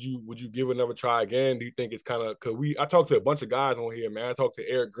 Like, would you give it another try again? Do you think it's kind of because I talked to a bunch of guys on here, man. I talked to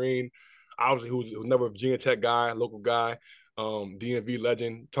Eric Green, obviously who's another Virginia Tech guy, local guy, DMV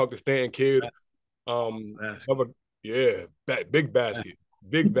legend. Talked to Stanton Kidd, another, yeah, big basket,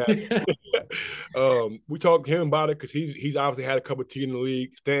 big basket. We talked to him about it because he's obviously had a couple of teams in the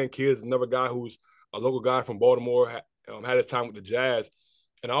league. Stan Kidd is another guy who's a local guy from Baltimore, had his time with the Jazz.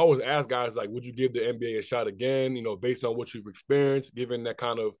 And I always ask guys, like, would you give the NBA a shot again, based on what you've experienced, given that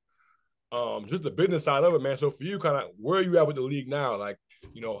kind of just the business side of it, man. So for you, kind of where are you at with the league now? Like,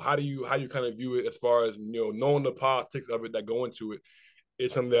 how do you kind of view it as far as, knowing the politics of it that go into it?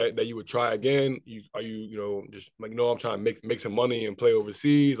 It's something that you would try again? Are you, just like, I'm trying to make some money and play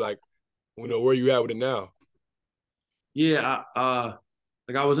overseas? Like, where are you at with it now? Yeah,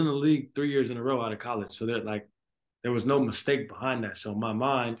 like I was in the league 3 years in a row out of college. So there was no mistake behind that. So in my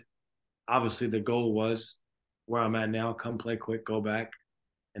mind, obviously the goal was where I'm at now, come play quick, go back.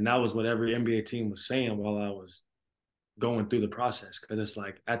 And that was what every NBA team was saying while I was going through the process. Because it's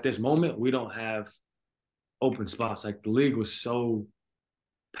like at this moment, we don't have open spots. Like the league was so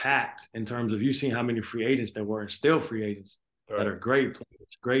packed in terms of you seeing how many free agents there were and still free agents that are great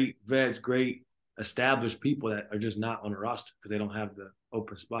players, great vets, great established people that are just not on the roster because they don't have the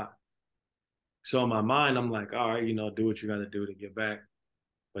open spot. So in my mind, I'm like, all right, do what you got to do to get back.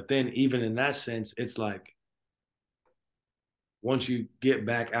 But then even in that sense, it's like once you get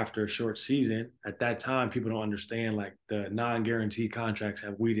back after a short season, at that time, people don't understand like the non-guaranteed contracts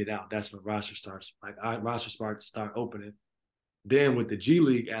have weeded out. That's when roster starts start opening. Then with the G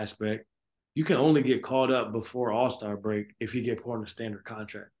League aspect, you can only get called up before All-Star break if you get put on a standard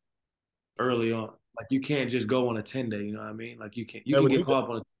contract early on. Like you can't just go on a 10-day, you know what I mean? Like you can get called up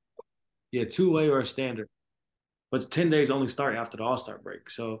on a two-way or a standard. But 10 days only start after the All-Star break.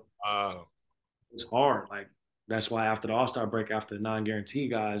 So it's hard. Like that's why after the All-Star break, after the non-guarantee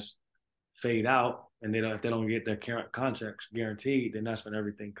guys fade out, and if they don't get their contracts guaranteed, then that's when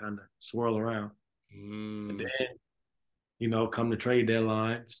everything kind of swirl around. And then, come the trade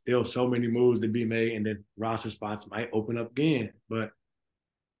deadline, still so many moves to be made, and then roster spots might open up again. But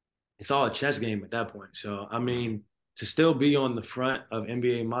it's all a chess game at that point. So, I mean, to still be on the front of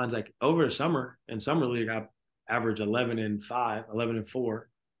NBA minds, like over the summer, in Summer League, I average 11-5, 11-4,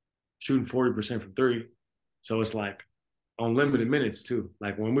 shooting 40% from three. So it's like on limited minutes too.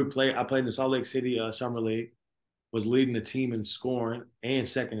 Like when I played in the Salt Lake City Summer League, was leading the team in scoring and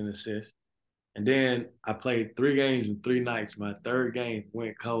second in assists. And then I played 3 games in 3 nights. My third game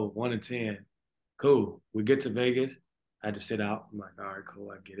went cold, 1-10. Cool. We get to Vegas. I had to sit out. I'm like, all right,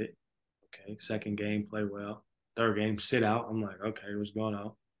 cool, I get it. Okay. Second game, play well. Third game, sit out. I'm like, okay, what's going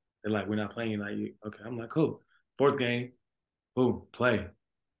on? They're like, we're not playing tonight. Okay. I'm like, cool. Fourth game, boom, play.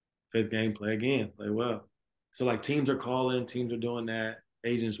 Fifth game, play again, play well. So like teams are calling, teams are doing that,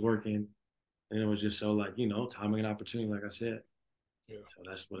 agents working. And it was just so like, timing and opportunity, like I said. Yeah. So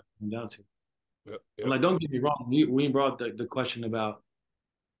that's what it comes down to. Yep. And like, don't get me wrong, we brought the question about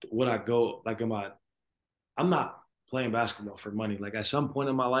would I go, like, I'm not playing basketball for money. Like at some point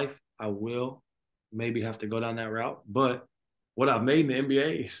in my life, I will maybe have to go down that route. But what I've made in the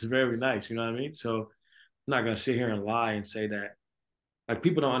NBA is very nice. You know what I mean? So I'm not gonna sit here and lie and say that. Like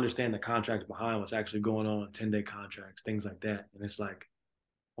people don't understand the contracts behind what's actually going on, 10-day contracts, things like that. And it's like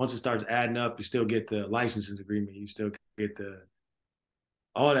once it starts adding up, you still get the licenses agreement, you still get the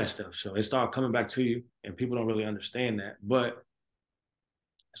all that stuff. So it started coming back to you, and people don't really understand that. But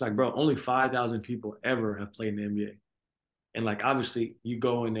it's like, bro, only 5,000 people ever have played in the NBA. And like, obviously, you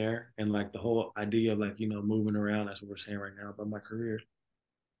go in there and like the whole idea of like, moving around, that's what we're saying right now about my career.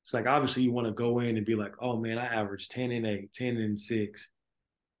 It's like, obviously, you want to go in and be like, oh man, I averaged 10 and 8, 10 and 6.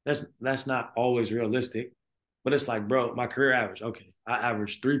 That's not always realistic. But it's like, bro, my career average, okay, I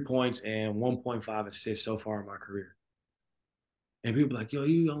averaged 3 points and 1.5 assists so far in my career. And people like, yo,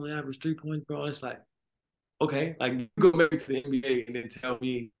 you only average 3 points, bro. And it's like, okay, like you go make it to the NBA and then tell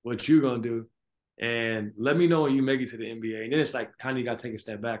me what you're gonna do, and let me know when you make it to the NBA. And then it's like kind of you gotta take a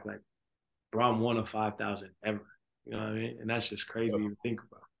step back, like, bro, I'm one of 5,000 ever. You know what I mean? And that's just crazy to think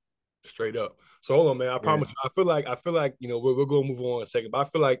about. Straight up. So hold on, man. I promise you. I feel like we're gonna move on in a second, but I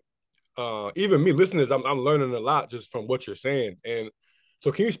feel like even me listeners, I'm learning a lot just from what you're saying. And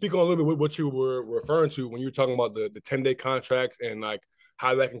so can you speak on a little bit what you were referring to when you were talking about the 10-day contracts and like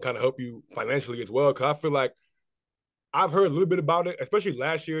how that can kind of help you financially as well? Because I feel like I've heard a little bit about it, especially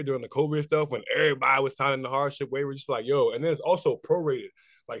last year during the COVID stuff when everybody was signing the hardship waiver, just like, yo, and then it's also prorated.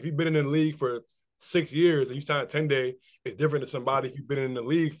 Like if you've been in the league for 6 years and you sign a 10-day, it's different than somebody if you've been in the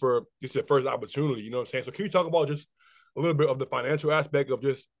league for just your first opportunity, you know what I'm saying? So can you talk about just a little bit of the financial aspect of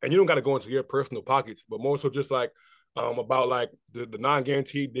just, and you don't got to go into your personal pockets, but more so just like about like the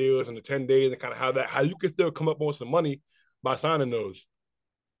non-guaranteed deals and the 10 days and kind of how you can still come up with some money by signing those.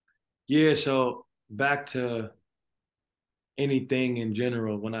 Yeah, so back to anything in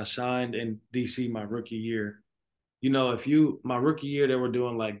general, when I signed in DC my rookie year, my rookie year, they were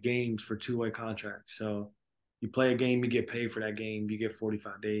doing like games for two-way contracts. So you play a game, you get paid for that game, you get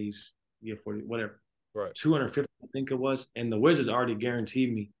 45 days, you get 40, whatever. Right. 250, I think it was. And the Wizards already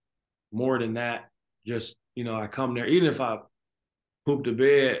guaranteed me more than that. Just, I come there, even if I poop the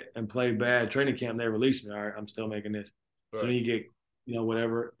bed and play bad training camp, they release me. All right, I'm still making this. Right. So then you get,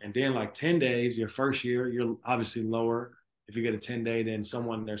 whatever. And then like 10 days, your first year, you're obviously lower if you get a 10-day than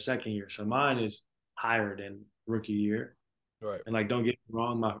someone in their second year. So mine is higher than rookie year. Right. And like, don't get me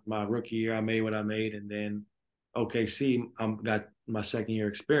wrong, my rookie year, I made what I made. And then OKC, got my second year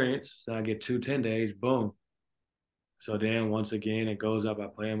experience. So I get 10 days, boom. So then once again, it goes up. I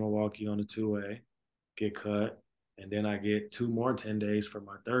play in Milwaukee on the two-way, get cut. And then I get 2 more 10 days for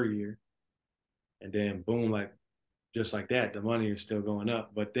my third year. And then boom, like just like that, the money is still going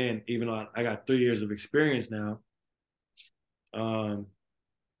up. But then even though I got 3 years of experience now,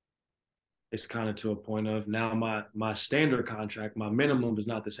 it's kind of to a point of now my standard contract, my minimum is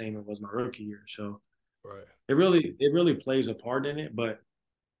not the same as was my rookie year. So right. It really plays a part in it, but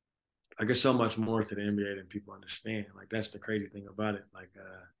I guess so much more to the NBA than people understand. Like that's the crazy thing about it. Like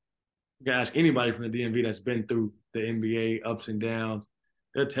you can ask anybody from the DMV that's been through the NBA ups and downs,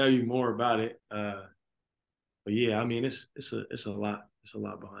 they'll tell you more about it. But yeah, I mean it's a lot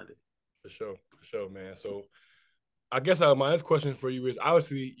behind it. For sure, man. So I guess my next question for you is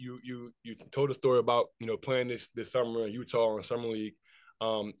obviously you told a story about playing this summer in Utah in summer league,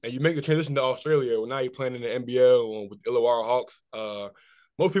 and you make the transition to Australia. Well, now you're playing in the NBL with Illawarra Hawks.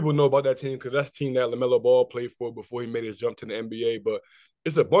 Most people know about that team because that's the team that LaMelo Ball played for before he made his jump to the NBA. But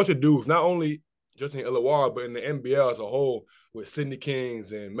it's a bunch of dudes, not only just in Illawarra, but in the NBL as a whole, with Sydney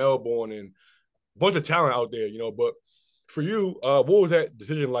Kings and Melbourne and a bunch of talent out there. But for you, what was that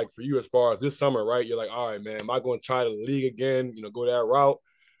decision like for you as far as this summer, right? You're like, all right, man, am I going to try the league again, go that route?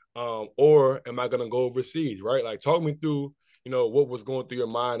 Or am I going to go overseas, right? Like, talk me through, what was going through your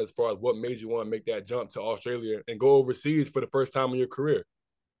mind as far as what made you want to make that jump to Australia and go overseas for the first time in your career?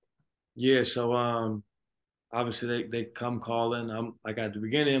 Yeah, so obviously they come calling. I'm like at the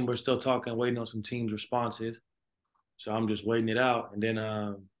beginning, we're still talking, waiting on some teams' responses. So I'm just waiting it out. And then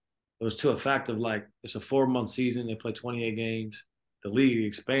it was to a fact of like, it's a 4-month season. They play 28 games. The league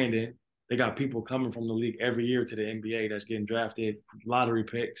expanded. They got people coming from the league every year to the NBA that's getting drafted, lottery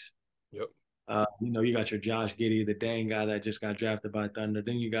picks. Yep. You got your Josh Giddey, the dang guy that just got drafted by Thunder.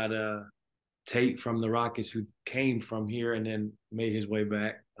 Then you got Tate from the Rockets who came from here and then made his way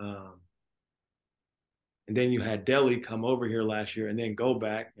back. And then you had Delhi come over here last year and then go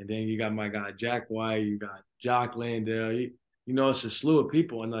back. And then you got my guy Jack White, you got Jock Landale. It's a slew of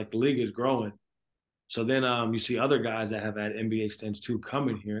people, and like the league is growing. So then you see other guys that have had NBA stints too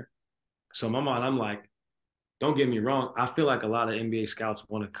coming here. So in my mind, I'm like, don't get me wrong. I feel like a lot of NBA scouts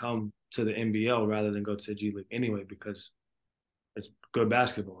want to come to the NBL rather than go to the G League anyway, because it's good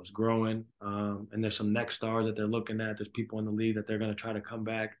basketball. It's growing. And there's some next stars that they're looking at. There's people in the league that they're going to try to come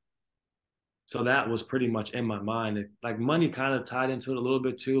back. So that was pretty much in my mind. Like money kind of tied into it a little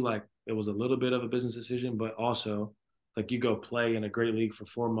bit too. Like it was a little bit of a business decision, but also like you go play in a great league for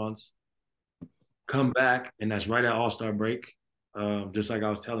 4 months, come back, and that's right at All-Star break. Just like I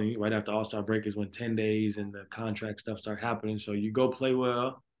was telling you, right after All-Star break is when 10 days and the contract stuff start happening. So you go play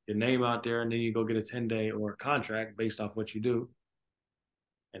well, your name out there, and then you go get a 10-day or a contract based off what you do.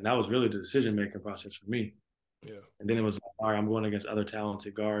 And that was really the decision-making process for me. Yeah. And then it was like, all right, I'm going against other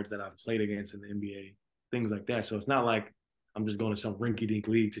talented guards that I've played against in the NBA, things like that. So it's not like I'm just going to some rinky-dink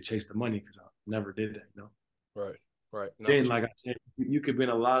league to chase the money, because I never did that, you know? Right. Then, like I said, you could be in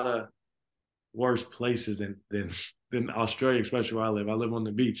a lot of worse places than Australia, especially where I live. I live on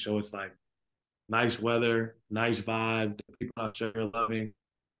the beach, so it's like nice weather, nice vibe, the people in Australia are loving.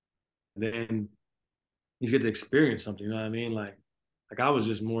 And then you get to experience something, you know what I mean? Like I was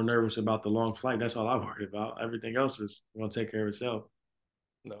just more nervous about the long flight. That's all I worried about. Everything else is gonna take care of itself.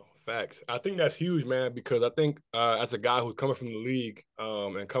 No, facts. I think that's huge, man, because I think as a guy who's coming from the league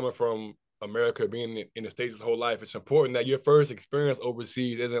and coming from America, being in the States his whole life, it's important that your first experience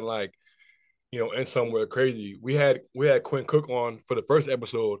overseas isn't like, in somewhere crazy. We had Quinn Cook on for the first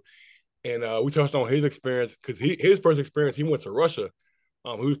episode, and we touched on his experience, because his first experience, he went to Russia.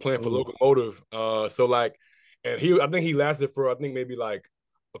 He was playing for Lokomotiv. So like, and I think he lasted for, I think maybe like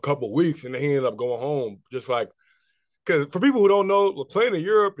a couple weeks, and then he ended up going home. Just like, because for people who don't know, playing in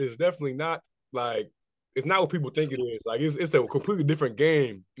Europe is definitely not like, it's not what people think it is. Like it's a completely different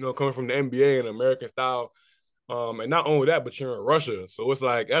game, coming from the NBA and American style. And not only that, but you're in Russia, so it's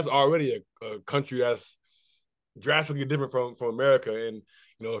like that's already a country that's drastically different from America. And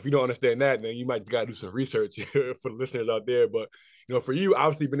if you don't understand that, then you might got to do some research for the listeners out there. But for you,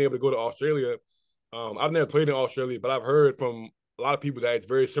 obviously being able to go to Australia, I've never played in Australia, but I've heard from a lot of people that it's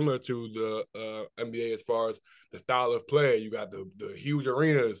very similar to the NBA as far as the style of play. You got the huge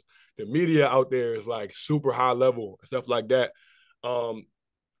arenas, the media out there is like super high level, stuff like that.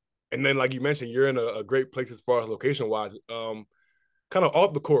 And then, like you mentioned, you're in a great place as far as location wise. Kind of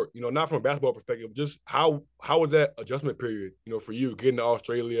off the court, not from a basketball perspective, just how was that adjustment period, for you getting to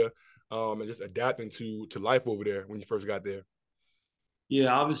Australia, and just adapting to life over there when you first got there?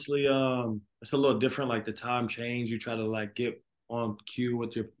 Yeah, obviously, it's a little different. Like the time change, you try to like get on cue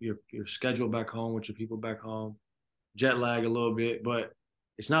with your schedule back home, with your people back home, jet lag a little bit, but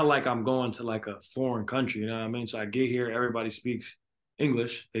it's not like I'm going to like a foreign country, you know what I mean? So I get here, everybody speaks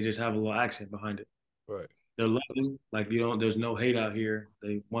English, they just have a little accent behind it. Right. They're loving, like there's no hate out here.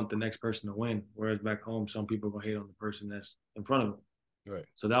 They want the next person to win. Whereas back home, some people will hate on the person that's in front of them. Right.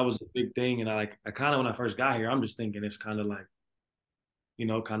 So that was a big thing. And I kind of, when I first got here, I'm just thinking it's kind of like,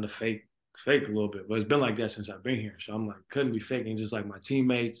 kind of fake a little bit. But it's been like that since I've been here. So I'm like, couldn't be faking. Just like my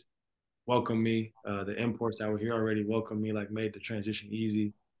teammates welcome me. The imports that were here already welcomed me, like made the transition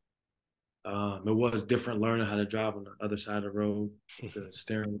easy. It was different learning how to drive on the other side of the road, the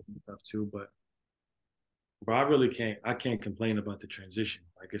steering wheel and stuff too. But I can't complain about the transition.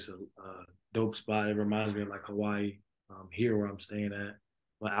 Like it's a dope spot. It reminds me of like Hawaii, here where I'm staying at,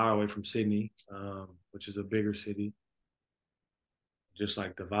 an hour away from Sydney, which is a bigger city. Just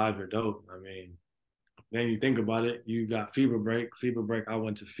like the vibes are dope. I mean, then you think about it, you got FIBA break. FIBA break, I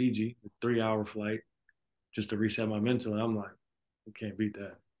went to Fiji, a 3-hour flight, just to reset my mental. And I'm like, you can't beat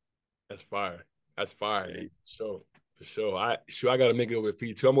that. That's fire. That's fire. Yeah. For sure. I got to make it over to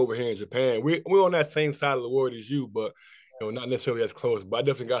Fiji too. I'm over here in Japan. We're on that same side of the world as you, but not necessarily as close. But I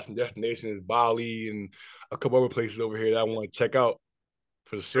definitely got some destinations, Bali and a couple other places over here that I want to check out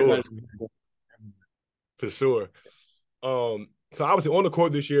for sure. For sure. So obviously on the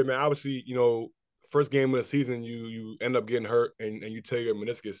court this year, man, obviously, first game of the season, you end up getting hurt and you tear your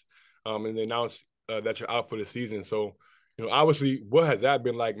meniscus, and they announce that you're out for the season. So, obviously, what has that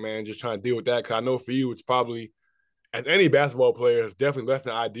been like, man, just trying to deal with that? Because I know for you, it's probably, as any basketball player, it's definitely less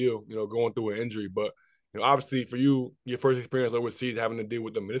than ideal, going through an injury. But, obviously for you, your first experience overseas having to deal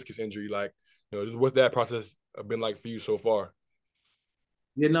with the meniscus injury, like, what's that process been like for you so far?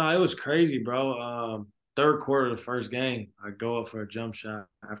 Yeah, no, it was crazy, bro. Third quarter of the first game, I go up for a jump shot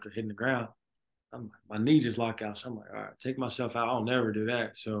after hitting the ground. My knee just lock out. So I'm like, all right, take myself out. I'll never do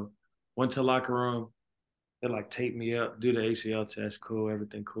that. So went to the locker room. They like tape me up, do the ACL test. Cool,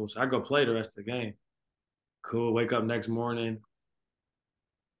 everything cool. So I go play the rest of the game. Cool. Wake up next morning.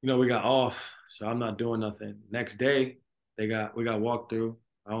 We got off, so I'm not doing nothing. Next day, we got walkthrough.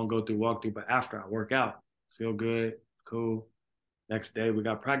 I don't go through walkthrough, but after I work out, feel good, cool. Next day we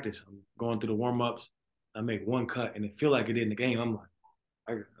got practice. I'm going through the warm-ups. I make one cut and it feel like it did in the game. I'm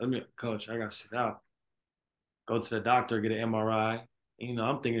like, coach, I got to sit out. Go to the doctor, get an MRI. You know,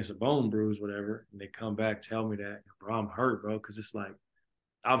 I'm thinking it's a bone bruise, whatever. And they come back, tell me that, bro, I'm hurt, bro. Cause it's like,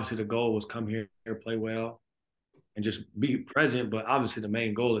 obviously the goal was come here, play well, and just be present. But obviously the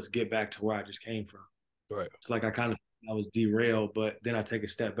main goal is get back to where I just came from. Right. It's like I was derailed, but then I take a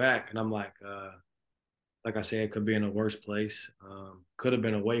step back and I'm like I said, it could be in a worse place. Could have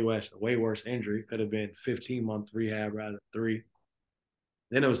been a way worse injury. Could have been 15-month rehab rather than 3.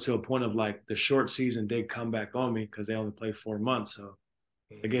 Then it was to a point of like the short season did come back on me because they only played 4 months. So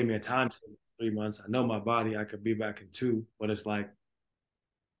they gave me a time to 3 months. I know my body, I could be back in 2, but it's like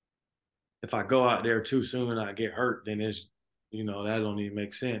if I go out there too soon and I get hurt, then it's, you know, that don't even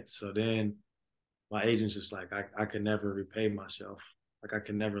make sense. So then my agent's just like, I could never repay myself. Like I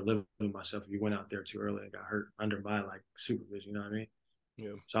could never live with myself if you went out there too early and got hurt under my like supervision, you know what I mean?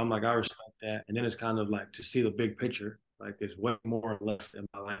 Yeah. So I'm like, I respect that. And then it's kind of like to see the big picture, like there's way more left in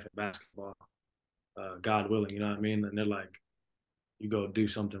my life in basketball, God willing, you know what I mean? And they're like, you go do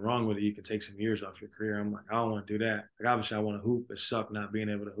something wrong with it, you can take some years off your career. I'm like, I don't want to do that. Like obviously I want to hoop. It suck not being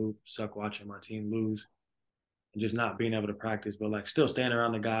able to hoop, suck watching my team lose and just not being able to practice, but like still standing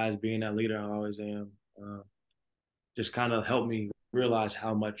around the guys, being that leader I always am, just kind of helped me realize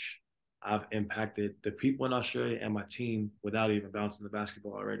how much I've impacted the people in Australia and my team without even bouncing the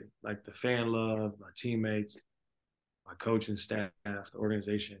basketball already. Like the fan love, my teammates, my coaching staff, the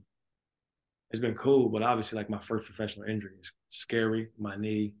organization. It's been cool, but obviously like my first professional injury is scary. My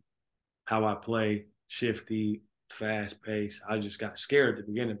knee, how I play, shifty, fast pace. I just got scared at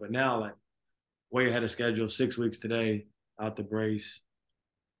the beginning, but now like way ahead of schedule, 6 weeks today, out the brace,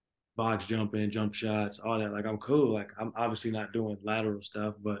 box jumping, jump shots, all that. Like I'm cool. Like I'm obviously not doing lateral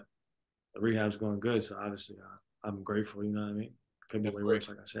stuff, but the rehab's going good. So obviously I'm grateful, you know what I mean? Could be way worse,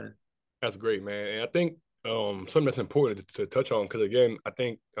 like I said. That's great, man. And I think something that's important to touch on, because again, I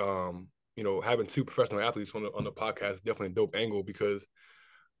think you know, having 2 professional athletes on the podcast is definitely a dope angle, because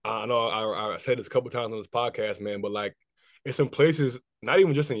I know I said this a couple times on this podcast, man, but like in some places, not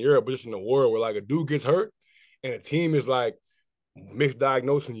even just in Europe, but just in the world, where like a dude gets hurt and a team is like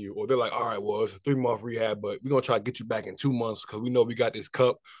misdiagnosing you, or they're like, all right, well, it's a 3-month rehab, but we're gonna try to get you back in 2 months because we know we got this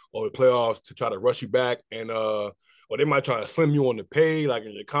cup or the playoffs to try to rush you back, and or they might try to slim you on the pay, like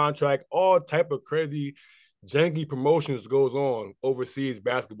in your contract, all type of crazy janky promotions goes on overseas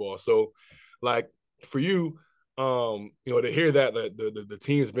basketball. So like for you, you know, to hear that the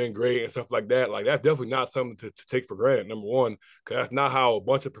team's been great and stuff like that, like that's definitely not something to take for granted, number one, because that's not how a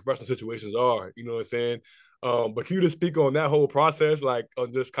bunch of professional situations are, you know what I'm saying? But can you just speak on that whole process, like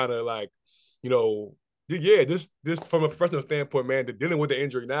on just kind of like, you know, yeah, this from a professional standpoint, man, to dealing with the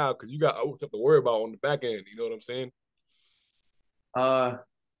injury now, because you got other stuff to worry about on the back end, you know what I'm saying?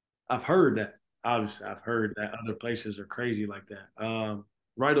 I've heard that. Obviously, I've heard that other places are crazy like that.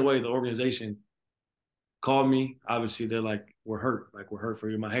 Right away, the organization called me. Obviously, they're like, we're hurt for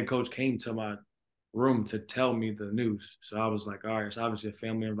you. My head coach came to my room to tell me the news. So I was like, all right, it's obviously a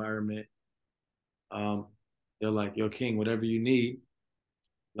family environment. They're like, yo, King, whatever you need,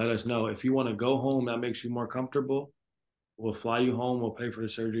 let us know. If you want to go home, that makes you more comfortable, we'll fly you home. We'll pay for the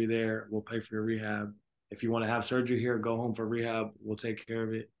surgery there. We'll pay for your rehab. If you want to have surgery here, go home for rehab. We'll take care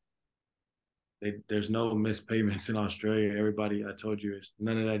of it. There's no missed payments in Australia. Everybody, I told you, it's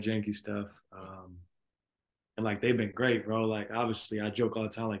none of that janky stuff. And like they've been great, bro. Like obviously, I joke all the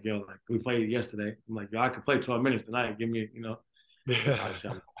time, like yo, like we played yesterday. I'm like, yo, I could play 12 minutes tonight. Give me, you know.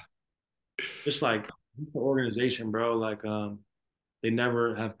 Just like it's the organization, bro. Like they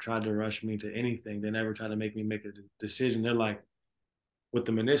never have tried to rush me to anything. They never try to make me make a decision. They're like, with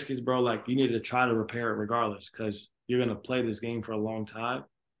the meniscus, bro, like you need to try to repair it regardless, because you're gonna play this game for a long time,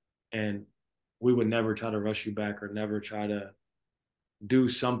 and we would never try to rush you back or never try to do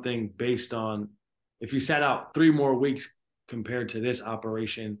something based on if you sat out 3 more weeks compared to this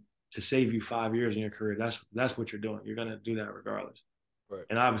operation to save you 5 years in your career. That's what you're doing. You're gonna do that regardless. Right.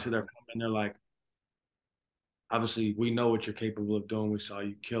 And obviously they're coming. They're like, obviously we know what you're capable of doing. We saw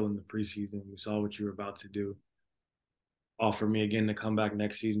you kill in the preseason. We saw what you were about to do. Offer me again to come back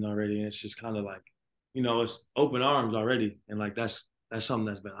next season already. And it's just kind of like, you know, it's open arms already. And like, that's something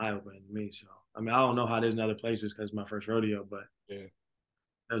that's been eye-opening to me. So, I mean, I don't know how it is in other places because it's my first rodeo, but yeah,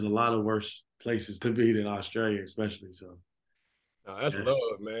 there's a lot of worse places to be than Australia, especially. So no, that's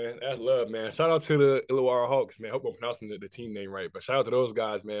love, man. That's love, man. Shout out to the Illawarra Hawks, man. I hope I'm pronouncing the team name right. But shout out to those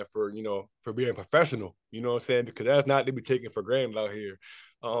guys, man, for, you know, for being professional. You know what I'm saying? Because that's not to be taken for granted out here.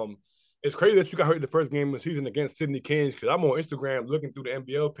 it's crazy that you got hurt the first game of the season against Sydney Kings, because I'm on Instagram looking through the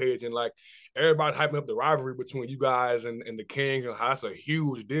NBL page and like everybody's hyping up the rivalry between you guys and the Kings and how that's a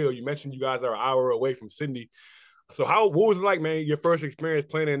huge deal. You mentioned you guys are an hour away from Sydney. So what was it like, man, your first experience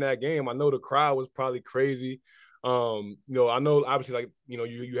playing in that game? I know the crowd was probably crazy. I know obviously like,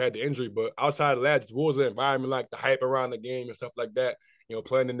 you had the injury, but outside of that, what was the environment like, the hype around the game and stuff like that,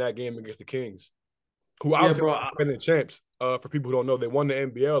 playing in that game against the Kings, who Yeah, obviously bro. are defending champs. For people who don't know, they won the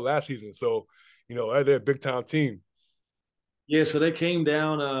NBL last season. So, they're a big time team. Yeah, so they came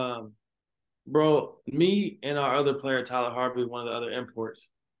down, bro, me and our other player, Tyler Harvey, one of the other imports.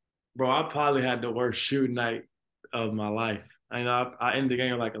 Bro, I probably had the worst shooting night of my life. I know I ended the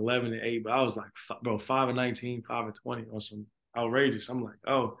game like 11-8, but I was like, bro, 5-19, 5-20 on some outrageous. I'm like,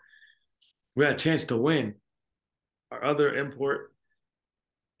 oh, we had a chance to win. Our other import,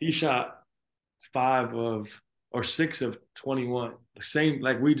 he shot 6 of 21. The same,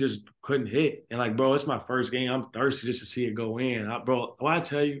 like we just couldn't hit. And like, bro, it's my first game. I'm thirsty just to see it go in. Bro, when I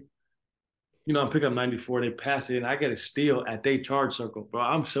tell you, I'm picking up 94. They pass it, and I get a steal at their charge circle. Bro,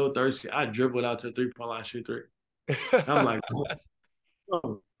 I'm so thirsty. I dribbled out to the three-point line, shoot three. I'm like,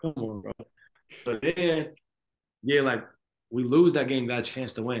 oh, come on, bro. So then, yeah, like we lose that game, got a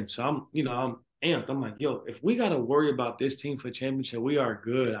chance to win. So I'm amped. I'm like, yo, if we got to worry about this team for championship, we are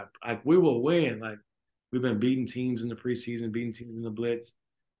good. We will win. Like we've been beating teams in the preseason, beating teams in the blitz.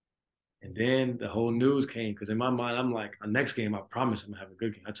 And then the whole news came, because in my mind, I'm like, our next game, I promise I'm going to have a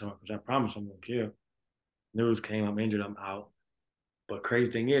good game. I told my coach, I promise I'm going to kill. News came, I'm injured, I'm out. But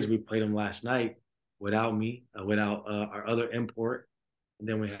crazy thing is, we played them last night without me, without our other import. And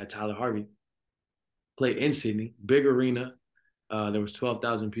then we had Tyler Harvey. Played in Sydney, big arena. There was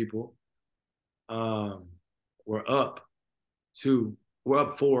 12,000 people. We're up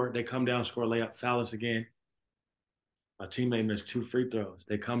 4. They come down, score layup, foul us again. My teammate missed 2 free throws.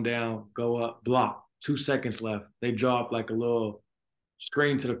 They come down, go up, block. 2 seconds left. They drop like a little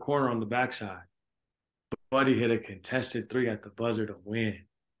screen to the corner on the backside. Buddy hit a contested 3 at the buzzer to win.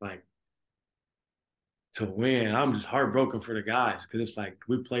 Like, to win. I'm just heartbroken for the guys, because it's like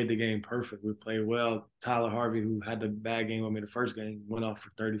we played the game perfect. We played well. Tyler Harvey, who had the bad game on me the first game, went off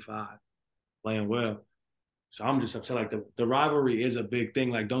for 35, playing well. So I'm just upset. Like the rivalry is a big thing.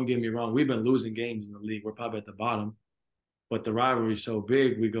 Like, don't get me wrong. We've been losing games in the league. We're probably at the bottom. But the rivalry is so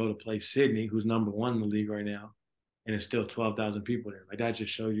big, we go to play Sydney, who's number 1 in the league right now, and it's still 12,000 people there. Like, that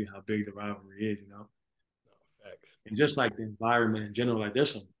just shows you how big the rivalry is, No, facts. And just like the environment in general, like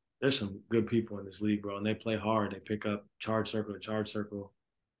there's some good people in this league, bro, and they play hard. They pick up charge circle to charge circle.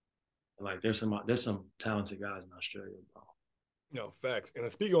 And like there's some talented guys in Australia, bro. No, facts.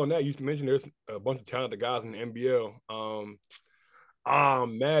 And speaking on that, you mentioned there's a bunch of talented guys in the NBL.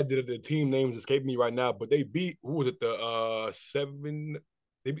 I'm mad that the team names escape me right now, but they beat, who was it? They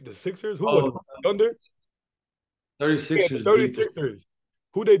beat the Sixers. Who was it? Thunder? 36ers. Yeah, the 36ers.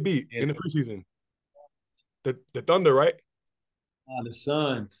 Who they beat in the preseason? The Thunder, right? The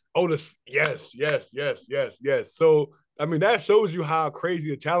Suns. Oh, yes. So I mean, that shows you how crazy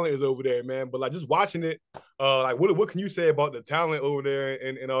the talent is over there, man. But like just watching it, like what can you say about the talent over there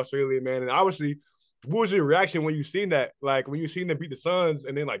in Australia, man? And obviously, what was your reaction when you seen that? Like when you seen them beat the Suns,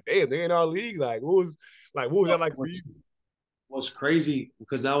 and then like, damn, they're in our league. Like what was that like for you? What's crazy,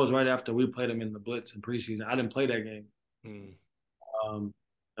 because that was right after we played them in the Blitz in preseason. I didn't play that game, and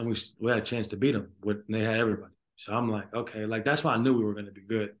we had a chance to beat them. And they had everybody. So I'm like, okay, like that's why I knew we were going to be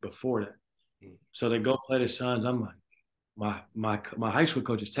good before that. So they go play the Suns. I'm like, my high school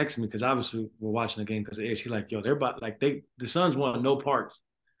coach is texting me, because obviously we're watching the game because of Ish. He's like, yo, they're about, like, the Suns want no parts.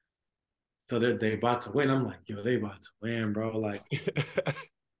 So they about to win. I'm like, yo, they about to win, bro. Like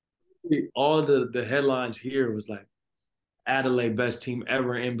all the headlines here was like, Adelaide best team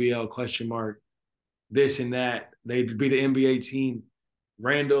ever, NBL ? This and that. They beat the NBA team.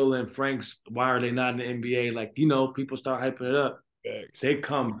 Randall and Franks, why are they not in the NBA? Like, people start hyping it up. Thanks. They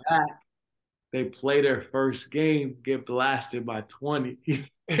come back. They play their first game, get blasted by 20.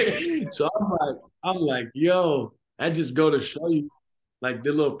 So I'm like, yo, that just go to show you, like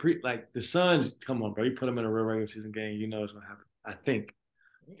the Suns, come on, bro. You put them in a real regular season game, you know it's gonna happen. I think.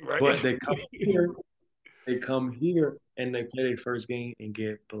 Right. But they come here and they play their first game and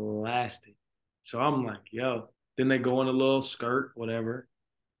get blasted. So I'm like, yo. Then they go on a little skirt, whatever.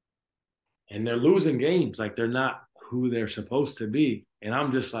 And they're losing games. Like, they're not who they're supposed to be. And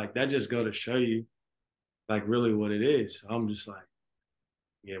I'm just like, that just go to show you, like, really what it is. So I'm just like,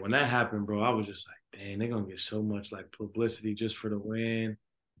 yeah, when that happened, bro, I was just like, dang, they're going to get so much, like, publicity just for the win.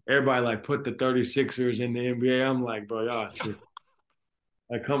 Everybody, like, put the 36ers in the NBA. I'm like, bro, y'all tripping.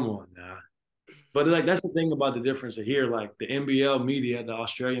 Like, come on now. But like that's the thing about the difference of here. Like the NBL media, the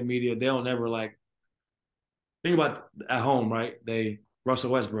Australian media, they don't ever like think about at home, right?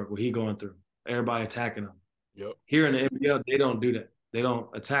 Russell Westbrook, what he going through, everybody attacking him. Yep. Here in the NBL, they don't do that. They don't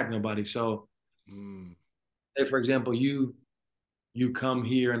attack nobody. So, say for example, you come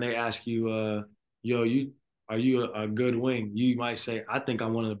here and they ask you, yo, are you a good wing? You might say, I think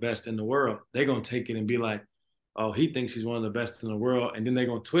I'm one of the best in the world. They're gonna take it and be like, oh, he thinks he's one of the best in the world, and then they're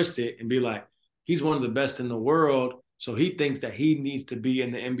gonna twist it and be like, he's one of the best in the world, so he thinks that he needs to be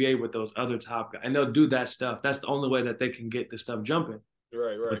in the NBA with those other top guys, and they'll do that stuff. That's the only way that they can get the stuff jumping.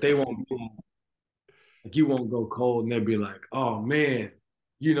 Right, right. But they won't. Like you won't go cold, and they'll be like, oh man,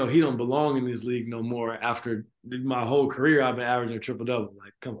 he don't belong in this league no more. After my whole career, I've been averaging a triple double.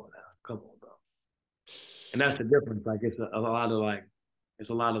 Like, come on now, come on, bro. And that's the difference. Like, it's a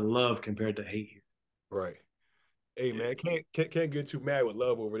lot of love compared to hate here. Right. Hey man, can't get too mad with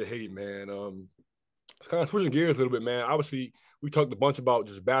love over the hate, man. It's kind of switching gears a little bit, man. Obviously, we talked a bunch about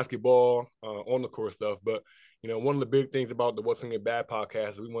just basketball, on the court stuff, but one of the big things about the What's in Your Bag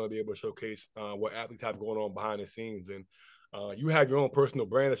podcast is we want to be able to showcase what athletes have going on behind the scenes, and you have your own personal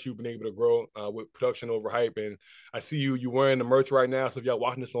brand that you've been able to grow with production over hype. And I see you wearing the merch right now, so if y'all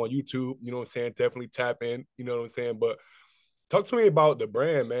watching this on YouTube, you know what I'm saying, definitely tap in, you know what I'm saying. But talk to me about the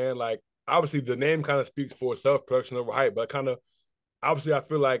brand, man. Like, obviously the name kind of speaks for itself, production over hype, but kind of obviously I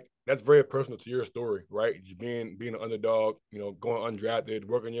feel like that's very personal to your story, right? Just being an underdog, going undrafted,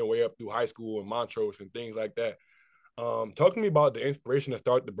 working your way up through high school and Montrose and things like that. Talk to me about the inspiration to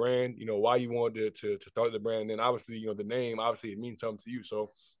start the brand, why you wanted to start the brand. And then obviously, the name, obviously it means something to you.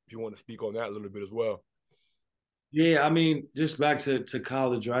 So if you want to speak on that a little bit as well. Yeah, I mean, just back to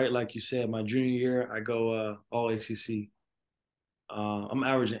college, right? Like you said, my junior year, I go all ACC. I'm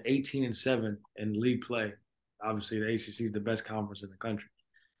averaging 18-7 in league play. Obviously, the ACC is the best conference in the country.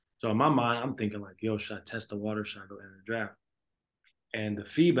 So in my mind, I'm thinking like, yo, should I test the water? Should I go enter the draft? And the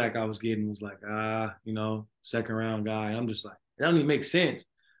feedback I was getting was like, second round guy. And I'm just like, that don't even make sense.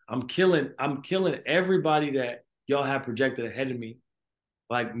 I'm killing everybody that y'all have projected ahead of me.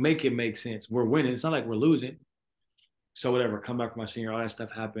 Like, make it make sense. We're winning. It's not like we're losing. So whatever, come back from my senior, all that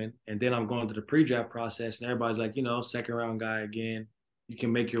stuff happened. And then I'm going through the pre-draft process, and everybody's like, second round guy again. You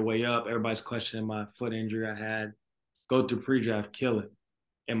can make your way up. Everybody's questioning my foot injury I had. Go through pre-draft, kill it.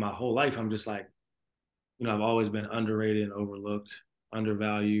 And my whole life, I'm just like, I've always been underrated and overlooked,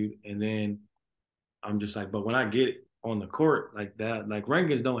 undervalued. And then I'm just like, but when I get on the court like that, like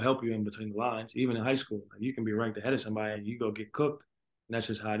rankings don't help you in between the lines, even in high school. Like, you can be ranked ahead of somebody and you go get cooked. And that's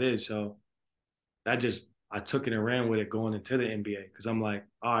just how it is. So I took it and ran with it going into the NBA, because I'm like,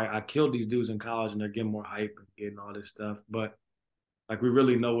 all right, I killed these dudes in college and they're getting more hype and getting all this stuff. But like, we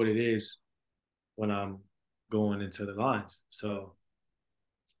really know what it is when I'm going into the lines. So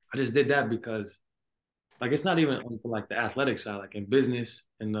I just did that because like, it's not even on like the athletic side, like in business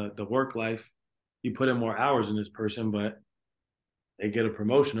and the work life, you put in more hours in this person, but they get a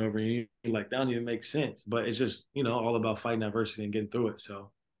promotion over you. You're like, that don't even make sense. But it's just, all about fighting adversity and getting through it.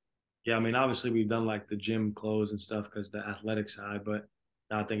 So yeah, I mean, obviously we've done like the gym clothes and stuff because the athletic side, but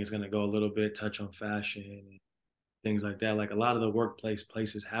now I think it's going to go a little bit, touch on fashion and things like that. Like, a lot of the workplace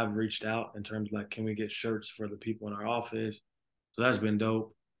places have reached out in terms of like, can we get shirts for the people in our office? So that's been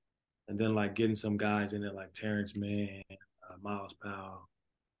dope. And then like getting some guys in it like Terrence Mann, Miles Powell,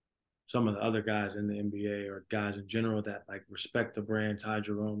 some of the other guys in the NBA or guys in general that like respect the brand, Ty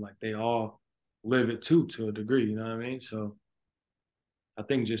Jerome, like they all live it too, to a degree, you know what I mean? So I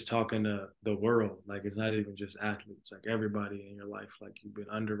think just talking to the world, like it's not even just athletes, like everybody in your life, like you've been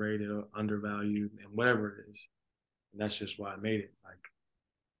underrated or undervalued and whatever it is. And that's just why I made it. Like,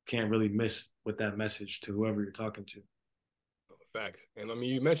 can't really miss with that message to whoever you're talking to. Facts. And I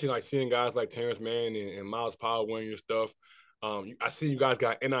mean, you mentioned like seeing guys like Terrence Mann and Miles Powell wearing your stuff. I see you guys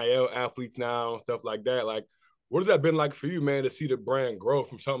got NIL athletes now and stuff like that. Like, what has that been like for you, man, to see the brand grow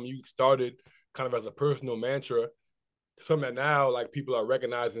from something you started kind of as a personal mantra to something that now like people are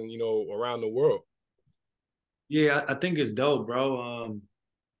recognizing, around the world? Yeah, I think it's dope, bro.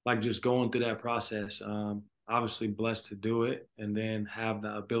 Like just going through that process. Obviously blessed to do it and then have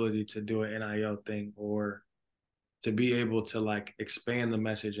the ability to do an NIL thing or to be able to like expand the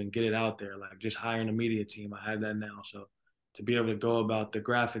message and get it out there, like just hiring a media team. I have that now. So to be able to go about the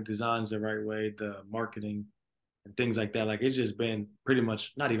graphic designs the right way, the marketing and things like that, like it's just been pretty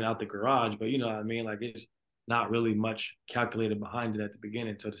much not even out the garage, but you know what I mean? Like it's not really much calculated behind it at the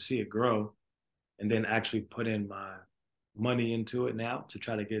beginning. So to see it grow and then actually put in my money into it now to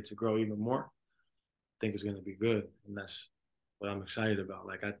try to get it to grow even more, I think it's going to be good. And that's what I'm excited about.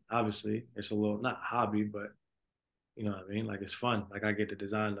 Like obviously it's a little, not hobby, but You know what I mean? Like, it's fun. Like, I get to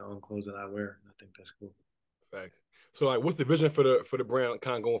design the own clothes that I wear. And I think that's cool. Facts. So like, what's the vision for the brand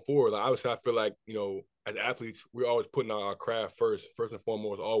kind of going forward? Like, obviously, I feel like, you know, as athletes, we're always putting our craft first and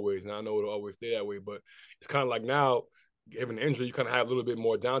foremost, always. And I know it'll always stay that way, but it's kind of like now, given the injury, you kind of have a little bit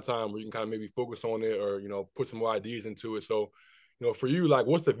more downtime where you can kind of maybe focus on it, or, you know, put some more ideas into it. So, you know, for you, like,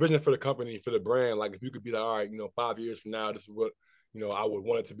 what's the vision for the company, for the brand? Like, if you could be like, all right, you know, 5 years from now, this is what, you know, I would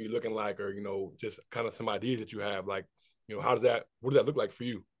want it to be looking like, or, you know, just kind of some ideas that you have, like, you know, what does that look like for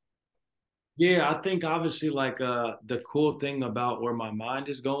you? Yeah, I think obviously like the cool thing about where my mind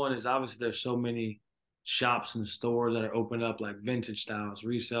is going is obviously there's so many shops and stores that are opening up like vintage styles,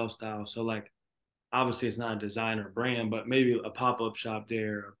 resale styles. So like obviously it's not a designer brand, but maybe a pop-up shop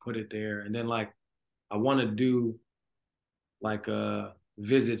there or put it there. And then like I want to do like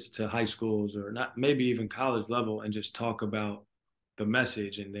visits to high schools or not maybe even college level and just talk about the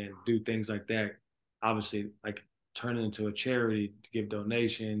message and then do things like that. Obviously like turn it into a charity to give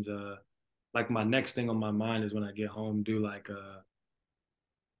donations, like my next thing on my mind is when I get home, do like a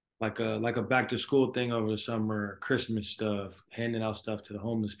back to school thing over the summer, Christmas stuff, handing out stuff to the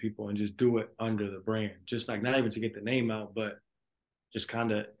homeless people, and just do it under the brand. Just like not even to get the name out, but just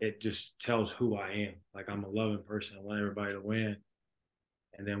kind of it just tells who I am. Like I'm a loving person. I want everybody to win,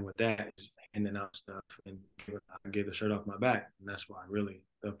 and then with that, just handing out stuff and get the shirt off my back, and that's why really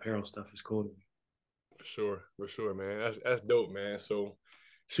the apparel stuff is cool to me. For sure, man. That's dope, man. So,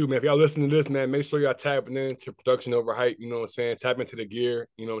 shoot, man, if y'all listening to this, man, make sure y'all tapping into production over hype. You know what I'm saying? Tap into the gear.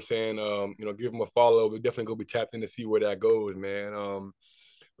 You know what I'm saying? You know, give them a follow. We're definitely gonna be tapped in to see where that goes, man.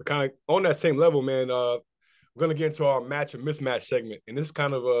 But kind of on that same level, man. We're gonna get into our match and mismatch segment, and this is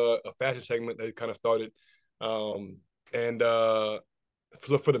kind of a fashion segment that kind of started. And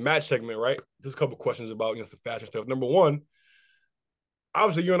for the match segment, right? Just a couple questions about, you know, some fashion stuff. Number one,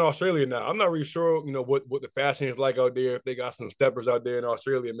 obviously you're in Australia now. I'm not really sure, you know, what the fashion is like out there, if they got some steppers out there in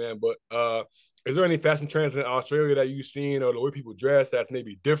Australia, man. But is there any fashion trends in Australia that you've seen, or the way people dress that's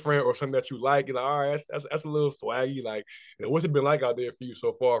maybe different, or something that you like? You're like, all right, that's a little swaggy. Like, you know, what's it been like out there for you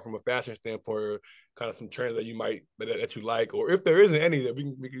so far from a fashion standpoint, or kind of some trends that you might that you like, or if there isn't any, that we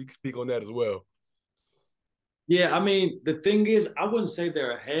can speak on that as well. Yeah, I mean, the thing is, I wouldn't say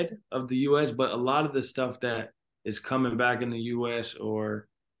they're ahead of the US, but a lot of the stuff that is coming back in the US or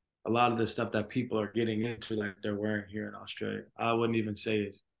a lot of the stuff that people are getting into, like they're wearing here in Australia, I wouldn't even say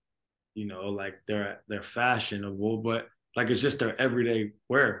is, like they're fashionable, but like it's just their everyday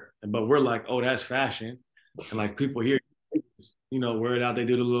wear. But we're like, oh, that's fashion. And like people here, wear it out. They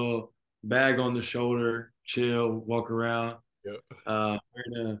do the little bag on the shoulder, chill, walk around. Yep.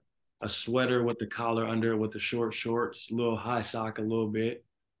 Wearing a sweater with the collar under it with the short shorts, a little high sock a little bit,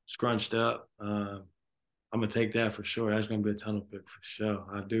 scrunched up. I'm gonna take that for sure. That's gonna be a tunnel pick for sure.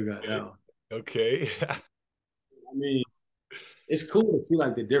 I do got that one. Okay. I mean, it's cool to see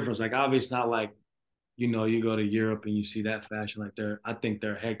like the difference. Like obviously not like, you go to Europe and you see that fashion like I think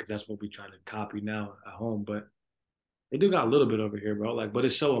they're ahead because that's what we try to copy now at home. But they do got a little bit over here, bro. Like, but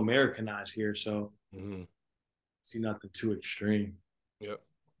it's so Americanized here, so see nothing too extreme. Yep.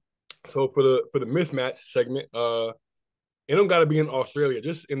 So for the mismatch segment, it don't got to be in Australia,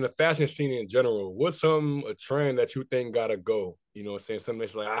 just in the fashion scene in general. What's a trend that you think gotta go? You know what I'm saying? Something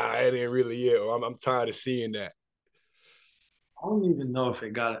that's like, it ain't really it, or I'm tired of seeing that. I don't even know if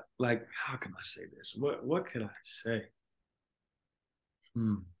it got like. How can I say this? What can I say?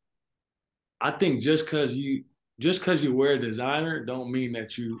 I think just cause you wear designer don't mean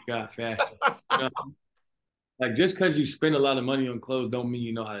that you got fashion. You know? Like just cause you spend a lot of money on clothes don't mean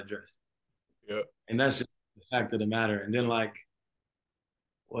you know how to dress. Yep. And that's just the fact of the matter. And then like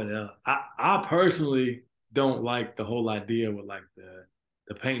what else? I personally don't like the whole idea with like the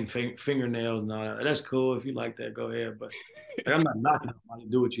painting fingernails and all that. That's cool if you like that, go ahead. But like, I'm not knocking somebody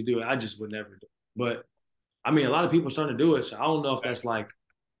to do what you do. I just would never do it. But I mean, a lot of people are starting to do it. So I don't know if that's like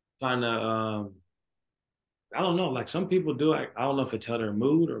trying to I don't know. Like some people do. I don't know if it tell their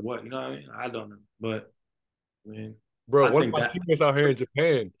mood or what. You know what I mean? I don't know. But I mean, Bro, I one of think my that teammates out here in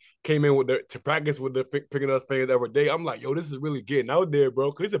Japan came in to practice with the picking up fans every day. I'm like, yo, this is really getting out there,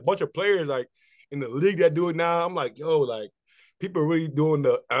 bro. Cause there's a bunch of players like in the league that do it now. I'm like, yo, like people are really doing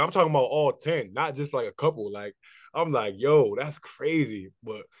and I'm talking about all 10, not just like a couple. Like, I'm like, yo, that's crazy.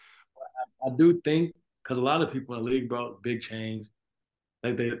 But I do think because a lot of people in the league, bro, big chains,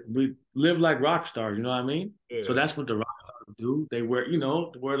 like we live like rock stars. You know what I mean? So yeah, that's what the rock stars do. They wear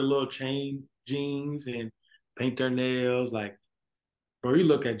the little chain jeans and paint their nails. Like, bro, you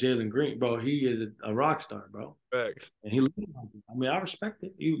look at Jalen Green, bro. He is a rock star, bro, facts. and he lives like it. I mean, I respect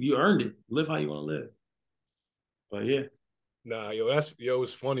it. You earned it. Live how you want to live. But yeah, Nah, yo,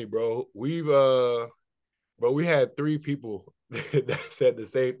 it's funny, bro. We've Bro, we had 3 people that said the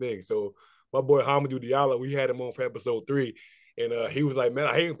same thing. So my boy Hamidou Diallo, we had him on for episode 3. And he was like, man,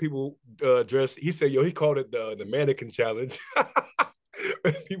 I hate when people dress. He said, yo, he called it the mannequin challenge.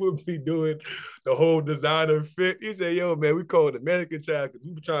 People be doing the whole designer fit. He said, yo, man, we call it the mannequin challenge because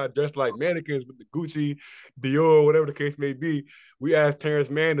we were trying to dress like mannequins with the Gucci, Dior, whatever the case may be. We asked Terrence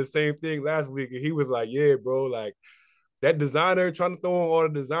Mann the same thing last week, and he was like, yeah, bro, like that designer trying to throw on all the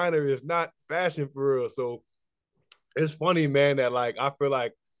designer is not fashion for real. So it's funny, man, that like I feel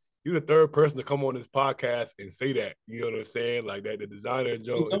like you're the 3rd person to come on this podcast and say that. You know what I'm saying? Like that the designer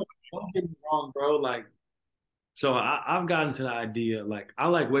Joe. Don't get me wrong, bro. Like, so I've gotten to the idea, like, I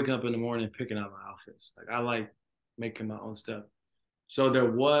like waking up in the morning and picking out my outfits. Like, I like making my own stuff. So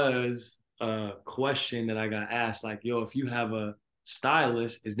there was a question that I got asked, like, yo, if you have a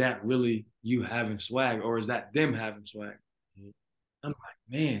stylist, is that really you having swag or is that them having swag? I'm like,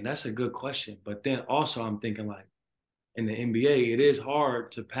 man, that's a good question. But then also I'm thinking like in the NBA, it is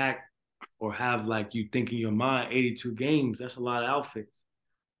hard to pack or have like you think in your mind 82 games. That's a lot of outfits.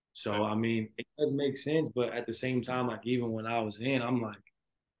 So, I mean, it does make sense. But at the same time, like even when I was in, I'm like,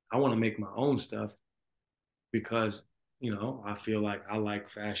 I want to make my own stuff because, you know, I feel like I like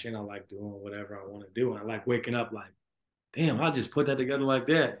fashion. I like doing whatever I want to do. I like waking up like, damn, I just put that together like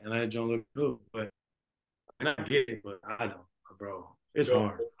that. And I don't look good. But and I get it, but I don't, bro. It's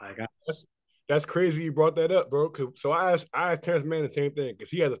hard. Like that's crazy you brought that up, bro. So I asked Terrence Mann the same thing because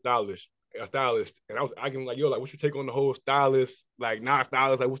he has a stylist, and I was asking like, yo, like, what's your take on the whole stylist, like not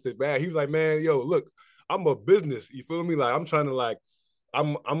stylist, like what's the bad? He was like, man, yo, look, I'm a business, you feel me? Like I'm trying to like,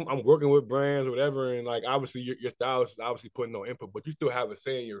 I'm working with brands or whatever, and like obviously your stylist is obviously putting no input, but you still have a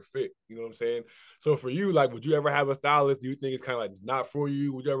say in your fit. You know what I'm saying? So for you, like, would you ever have a stylist? Do you think it's kind of like not for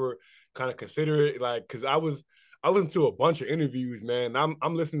you? Would you ever kind of consider it? Like, because I listened to a bunch of interviews, man.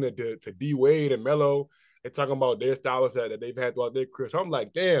 I'm listening to D Wade and Melo. They're talking about their stylists that they've had throughout their career. So I'm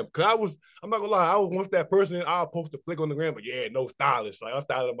like, damn, because I'm not gonna lie, I was once that person. I'll post a flick on the gram, but yeah, no stylist. Like I'm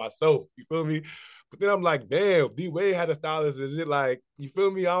styling myself. You feel me? But then I'm like, damn, D Wade had a stylist. Is it like, you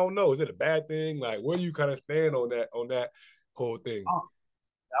feel me? I don't know. Is it a bad thing? Like, where do you kind of stand on that whole thing?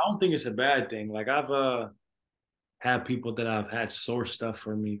 I don't think it's a bad thing. Like I've had people that I've had source stuff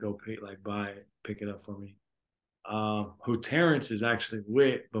for me, go buy it, pick it up for me. Who Terrence is actually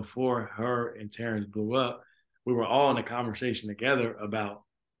with before her and Terrence blew up. We were all in a conversation together about,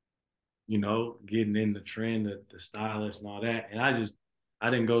 you know, getting in the trend, the stylist and all that. And I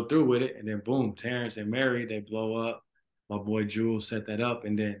didn't go through with it. And then boom, Terrence and Mary, they blow up. My boy Jules set that up.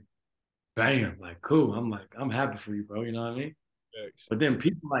 And then bam, like, cool. I'm like, I'm happy for you, bro. You know what I mean? Thanks. But then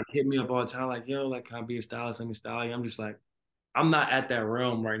people like hit me up all the time, like, yo, like, can I be a stylist? Let me style you. I'm just like, I'm not at that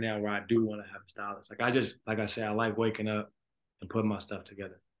realm right now where I do want to have a stylist. Like I say, I like waking up and putting my stuff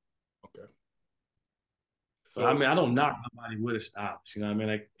together. Okay. So I mean, I don't knock nobody with a stylist. You know what I mean?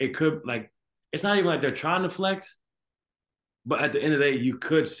 Like it could, like, it's not even like they're trying to flex, but at the end of the day, you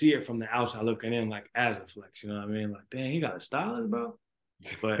could see it from the outside looking in, like as a flex. You know what I mean? Like, dang, he got a stylist, bro.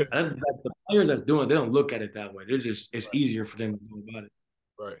 But like, the players that's doing it, they don't look at it that way. It's easier for them to do about it.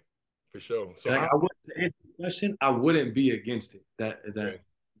 Right. For sure. So like, to answer the question, I wouldn't be against it. Okay.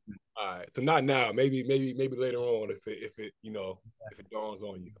 All right. So not now. Maybe later on if it if it dawns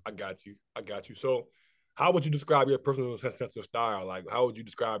on you. I got you. So how would you describe your personal sense of style? Like how would you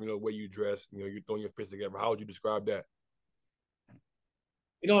describe, the way you dress, you're throwing your fists together. How would you describe that?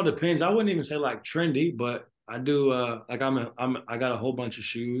 It all depends. I wouldn't even say like trendy, but I do like I got a whole bunch of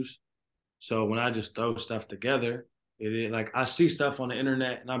shoes. So when I just throw stuff together, it like I see stuff on the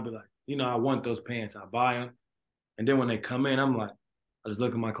internet and I'll be like, I want those pants. I buy them. And then when they come in, I'm like, I just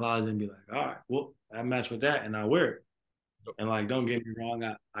look at my closet and be like, all right, well, I match with that and I wear it. And like, don't get me wrong,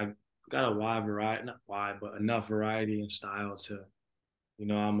 I got a wide variety, not wide, but enough variety and style to,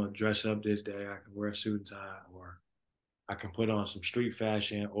 I'm gonna dress up this day. I can wear a suit and tie, or I can put on some street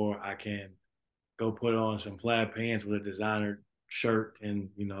fashion, or I can go put on some plaid pants with a designer shirt and,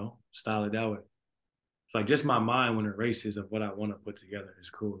 style it that way. It's like just my mind when it races of what I want to put together is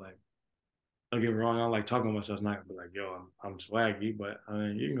cool. Like, don't get me wrong, I don't like talking about myself. It's not gonna be like, yo, I'm swaggy, but I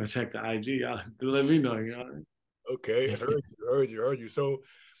mean, you can go check the IG out. Let me know, you know what I mean? Okay, heard you. So,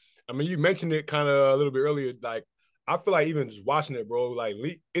 I mean, you mentioned it kind of a little bit earlier. Like, I feel like even just watching it, bro, like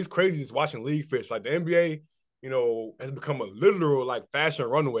it's crazy just watching league fits. Like the NBA, has become a literal like fashion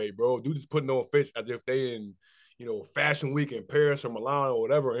runway, bro. Dude just putting on fits as if they in, fashion week in Paris or Milan or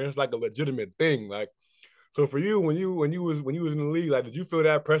whatever, and it's like a legitimate thing. Like, so for you, when you was in the league, like, did you feel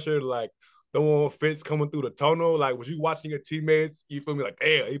that pressure to like throw on fits coming through the tunnel? Like, was you watching your teammates? You feel me? Like,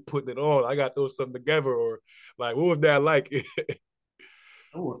 damn, he putting it on. I got to throw something together, or like, what was that like?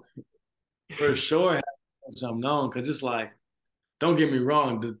 Oh, for sure, something known because it's like, don't get me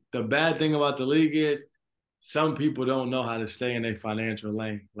wrong. The bad thing about the league is some people don't know how to stay in their financial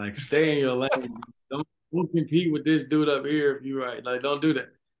lane. Like, stay in your lane. Don't compete with this dude up here if you're right. Like, don't do that.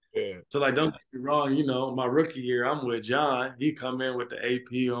 Yeah. So, like, don't get me wrong. My rookie year, I'm with John. He come in with the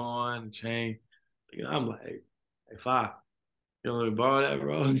AP on, the chain. I'm like, hey, five. You know, let me borrow that,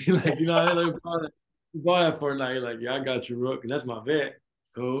 bro. Like, let me borrow that. You borrow that for a night. Like, yeah, I got you, rook. And that's my vet.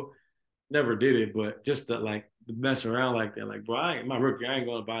 Cool. Never did it, but just to, like, mess around like that. Like, bro, my rookie, I ain't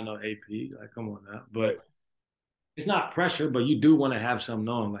going to buy no AP. Like, come on now. But it's not pressure, but you do want to have something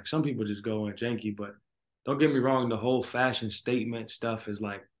on. Like, some people just go in janky, but don't get me wrong. The whole fashion statement stuff is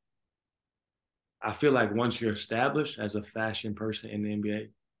like, I feel like once you're established as a fashion person in the NBA,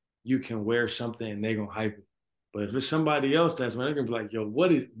 you can wear something and they're going to hype it. But if it's somebody else, that's when they're going to be like, yo,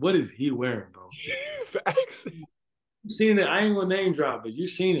 what is he wearing, bro? Facts. You've seen it. I ain't going to name drop, but you've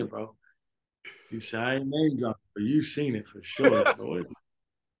seen it, bro. I ain't name drop, but you've seen it for sure, bro.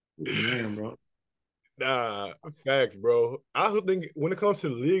 What you wearing, bro? Nah, facts, bro. I also think when it comes to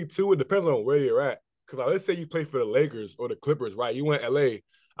the league, too, it depends on where you're at. Because like, let's say you play for the Lakers or the Clippers, right? You went LA.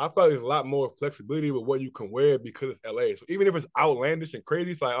 I feel like there's a lot more flexibility with what you can wear because it's LA. So even if it's outlandish and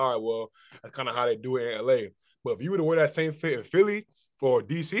crazy, it's like, all right, well, that's kind of how they do it in LA. But if you were to wear that same fit in Philly or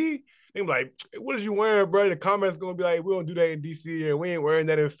DC, they're like, what is you wearing, bro? The comments going to be like, we don't do that in DC and we ain't wearing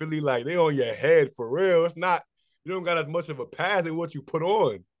that in Philly. Like, they on your head for real. It's not, you don't got as much of a pass in what you put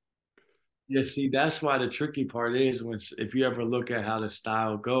on. Yeah, see, that's why the tricky part is if you ever look at how the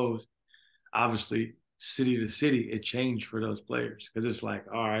style goes, obviously city to city, it changed for those players because it's like,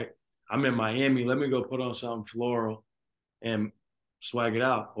 all right, I'm in Miami, let me go put on something floral and swag it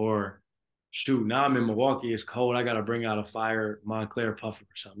out. Or shoot, now I'm in Milwaukee, it's cold, I got to bring out a fire Montclair puffer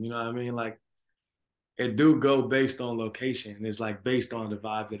or something. You know what I mean? Like, it do go based on location. It's like based on the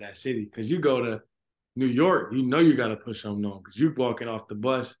vibe of that city. Because you go to New York, you got to put something on because you walking off the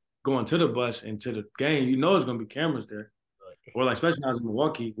bus, going to the bus and to the game, it's going to be cameras there. Right. Or like, especially when I was in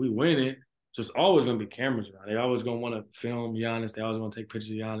Milwaukee, we winning. So it's always going to be cameras around. They always going to want to film Giannis. They always want to take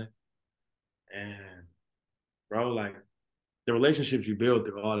pictures of Giannis. And, bro, like, the relationships you build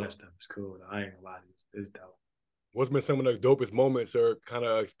through all that stuff is cool. I ain't going to lie to you. It's dope. What's been some of the dopest moments or kind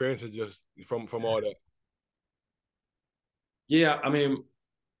of experiences just from all that? Yeah, I mean,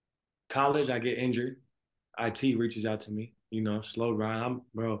 college, I get injured. IT reaches out to me, slow grind.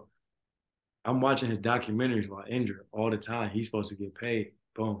 I'm watching his documentaries while injured all the time. He's supposed to get paid.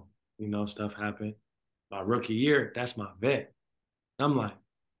 Boom. Stuff happened. My rookie year, that's my vet. I'm like,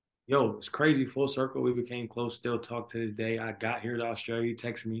 yo, it's crazy. Full circle. We became close, still talk to this day. I got here to Australia. He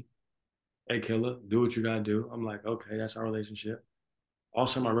texted me, hey, killer, do what you got to do. I'm like, okay, that's our relationship.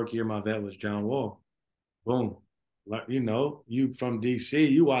 Also, my rookie year, my vet was John Wall. Boom. Like, you from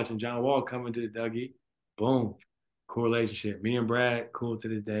DC, you watching John Wall coming to the Dougie. Boom. Cool relationship. Me and Brad, cool to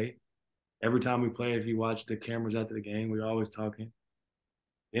this day. Every time we play, if you watch the cameras after the game, we're always talking.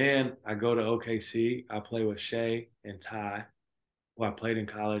 Then I go to OKC. I play with Shay and Ty, who I played in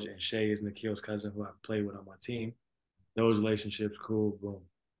college, and Shay is Nikhil's cousin, who I played with on my team. Those relationships, cool, boom.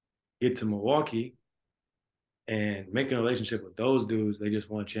 Get to Milwaukee and making a relationship with those dudes, they just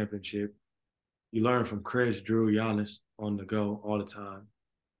won a championship. You learn from Chris, Drew, Giannis on the go all the time.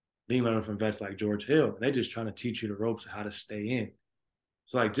 Then you learn from vets like George Hill. They're just trying to teach you the ropes of how to stay in.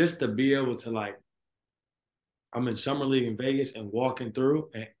 So, like, just to be able to, like, I'm in Summer League in Vegas and walking through,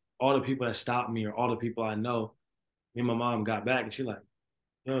 and all the people that stopped me or all the people I know, me and my mom got back, and she's like,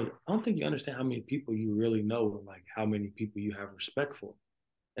 yo, I don't think you understand how many people you really know and, like, how many people you have respect for.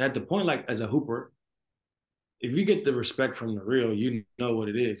 And at the point, like, as a hooper, if you get the respect from the real, you know what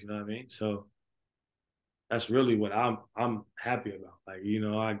it is, you know what I mean? So that's really what I'm happy about. Like,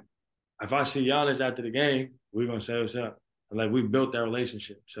 if I see Giannis after the game, we're going to say what's up. And, like, we built that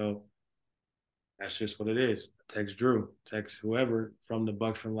relationship. So that's just what it is. Text Drew, text whoever from the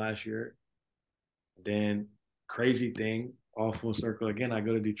Bucks from last year. Then crazy thing, all full circle. Again, I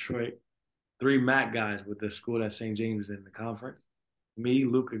go to Detroit. 3 MAC guys with the school that St. James is in the conference. Me,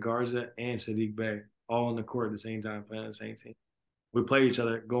 Luka Garza, and Sadiq Bey, all on the court at the same time, playing on the same team. We played each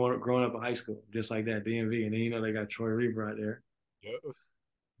other growing up in high school, just like that, DMV. And then, they got Troy Reaver out there. Yep. A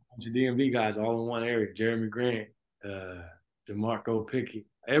bunch of DMV guys all in one area. Jeremy Grant, DeMarco Pickey,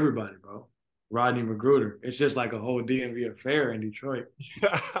 everybody, bro. Rodney Magruder. It's just like a whole DMV affair in Detroit.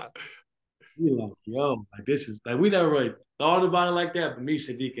 You're like, yo, like, this is, like, we never really thought about it like that. But me,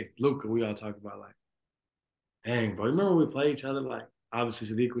 Sadiq, and Luka, we all talk about, like, dang, bro, remember when we played each other? Like, obviously,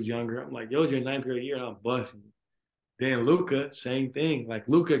 Sadiq was younger. I'm like, yo, it's your 9th grade year, and I'm busting. Then Luka, same thing. Like,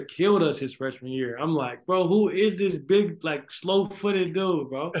 Luka killed us his freshman year. I'm like, bro, who is this big, like, slow-footed dude,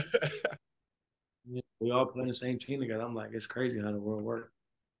 bro? Yeah, we all play in the same team together. I'm like, it's crazy how the world works.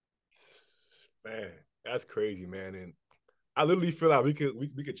 Man, that's crazy, man. And I literally feel like we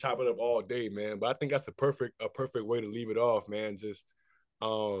could chop it up all day, man. But I think that's a perfect way to leave it off, man. Just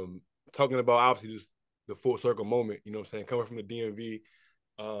talking about obviously just the full circle moment, you know what I'm saying, coming from the DMV,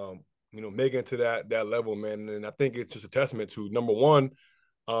 making it to that level, man. And I think it's just a testament to, number one,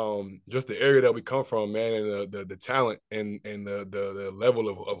 just the area that we come from, man, and the talent and the level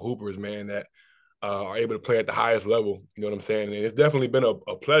of hoopers, man, that are able to play at the highest level. You know what I'm saying? And it's definitely been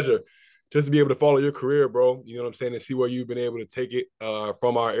a pleasure just to be able to follow your career, bro. You know what I'm saying? And see where you've been able to take it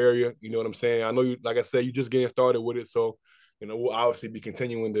from our area. You know what I'm saying? I know you, like I said, you just getting started with it. So, we'll obviously be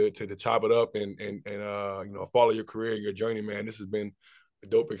continuing to chop it up and follow your career, your journey, man. This has been a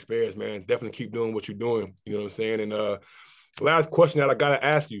dope experience, man. Definitely keep doing what you're doing. You know what I'm saying? And last question that I got to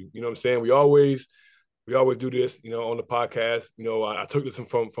ask you, you know what I'm saying? We always do this, on the podcast. I took this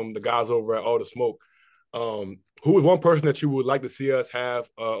from the guys over at All the Smoke. Who is one person that you would like to see us have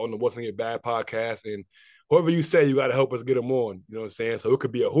on the What's in Your Bag podcast? And whoever you say, you got to help us get them on. You know what I'm saying? So it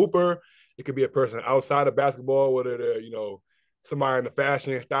could be a hooper. It could be a person outside of basketball, whether they're, somebody in the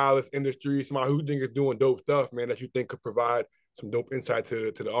fashion and stylist industry, somebody who you think is doing dope stuff, man, that you think could provide some dope insight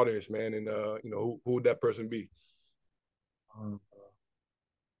to the audience, man. And, who would that person be?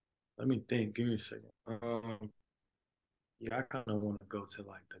 Let me think. Give me a second. I kind of want to go to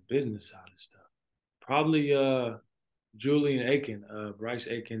like the business side of stuff. Probably Julian Aiken, Bryce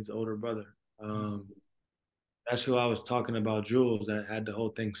Aiken's older brother. That's who I was talking about, Jules, that had the whole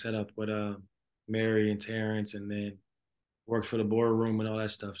thing set up with Mary and Terrence, and then works for the boardroom and all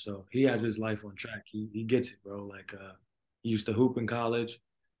that stuff. So he has his life on track. He gets it, bro. Like he used to hoop in college,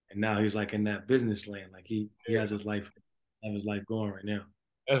 and now he's like in that business land. Like he has his life going right now.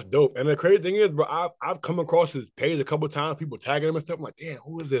 That's dope. And the crazy thing is, bro, I've come across his page a couple of times, people tagging him and stuff. I'm like, damn,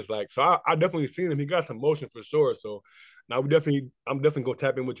 who is this? Like, so I definitely seen him. He got some motion for sure. So now I'm definitely gonna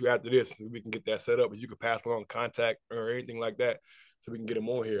tap in with you after this so we can get that set up. If you could pass along contact or anything like that, so we can get him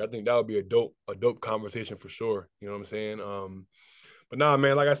on here. I think that would be a dope conversation for sure. You know what I'm saying? But nah,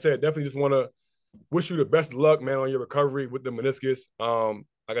 man, like I said, definitely just want to wish you the best of luck, man, on your recovery with the meniscus.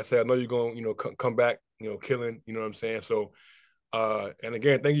 Like I said, I know you're gonna, come back, killing. You know what I'm saying? So. And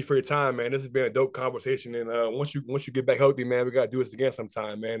again, thank you for your time, man. This has been a dope conversation. And once you get back healthy, man, we gotta do this again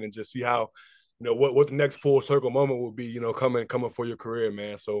sometime, man, and just see how, what the next full circle moment will be, coming for your career,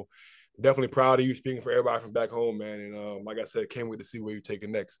 man. So definitely proud of you, speaking for everybody from back home, man. And like I said, can't wait to see where you take it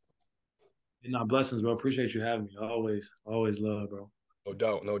next. Blessings, bro. Appreciate you having me. Always love, bro.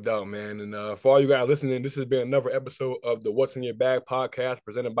 No doubt, man. And for all you guys listening, this has been another episode of the What's in Your Bag podcast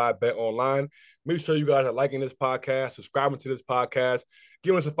presented by Bet Online. Make sure you guys are liking this podcast, subscribing to this podcast,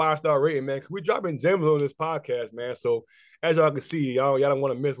 giving us a 5-star rating, man, because we're dropping gems on this podcast, man. So as y'all can see, y'all don't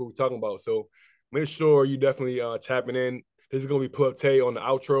want to miss what we're talking about. So make sure you definitely tapping in. This is going to be Pub Tay on the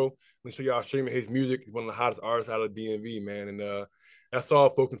outro. Make sure y'all streaming his music. He's one of the hottest artists out of DMV, man. And that's all,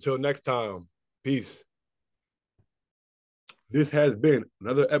 folks. Until next time, peace. This has been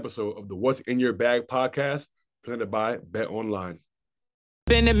another episode of the What's in Your Bag podcast presented by Bet Online.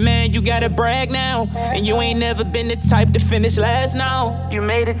 Been a man, you gotta brag now. And you ain't never been the type to finish last now. You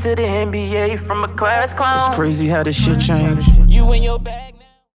made it to the NBA from a class clown. It's crazy how this shit changed. You in your bag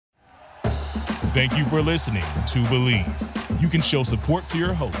now. Thank you for listening to Believe. You can show support to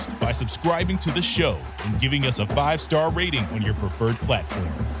your host by subscribing to the show and giving us a 5-star rating on your preferred platform.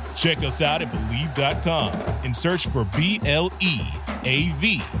 Check us out at Believe.com and search for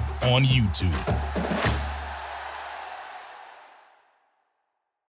BLEAV on YouTube.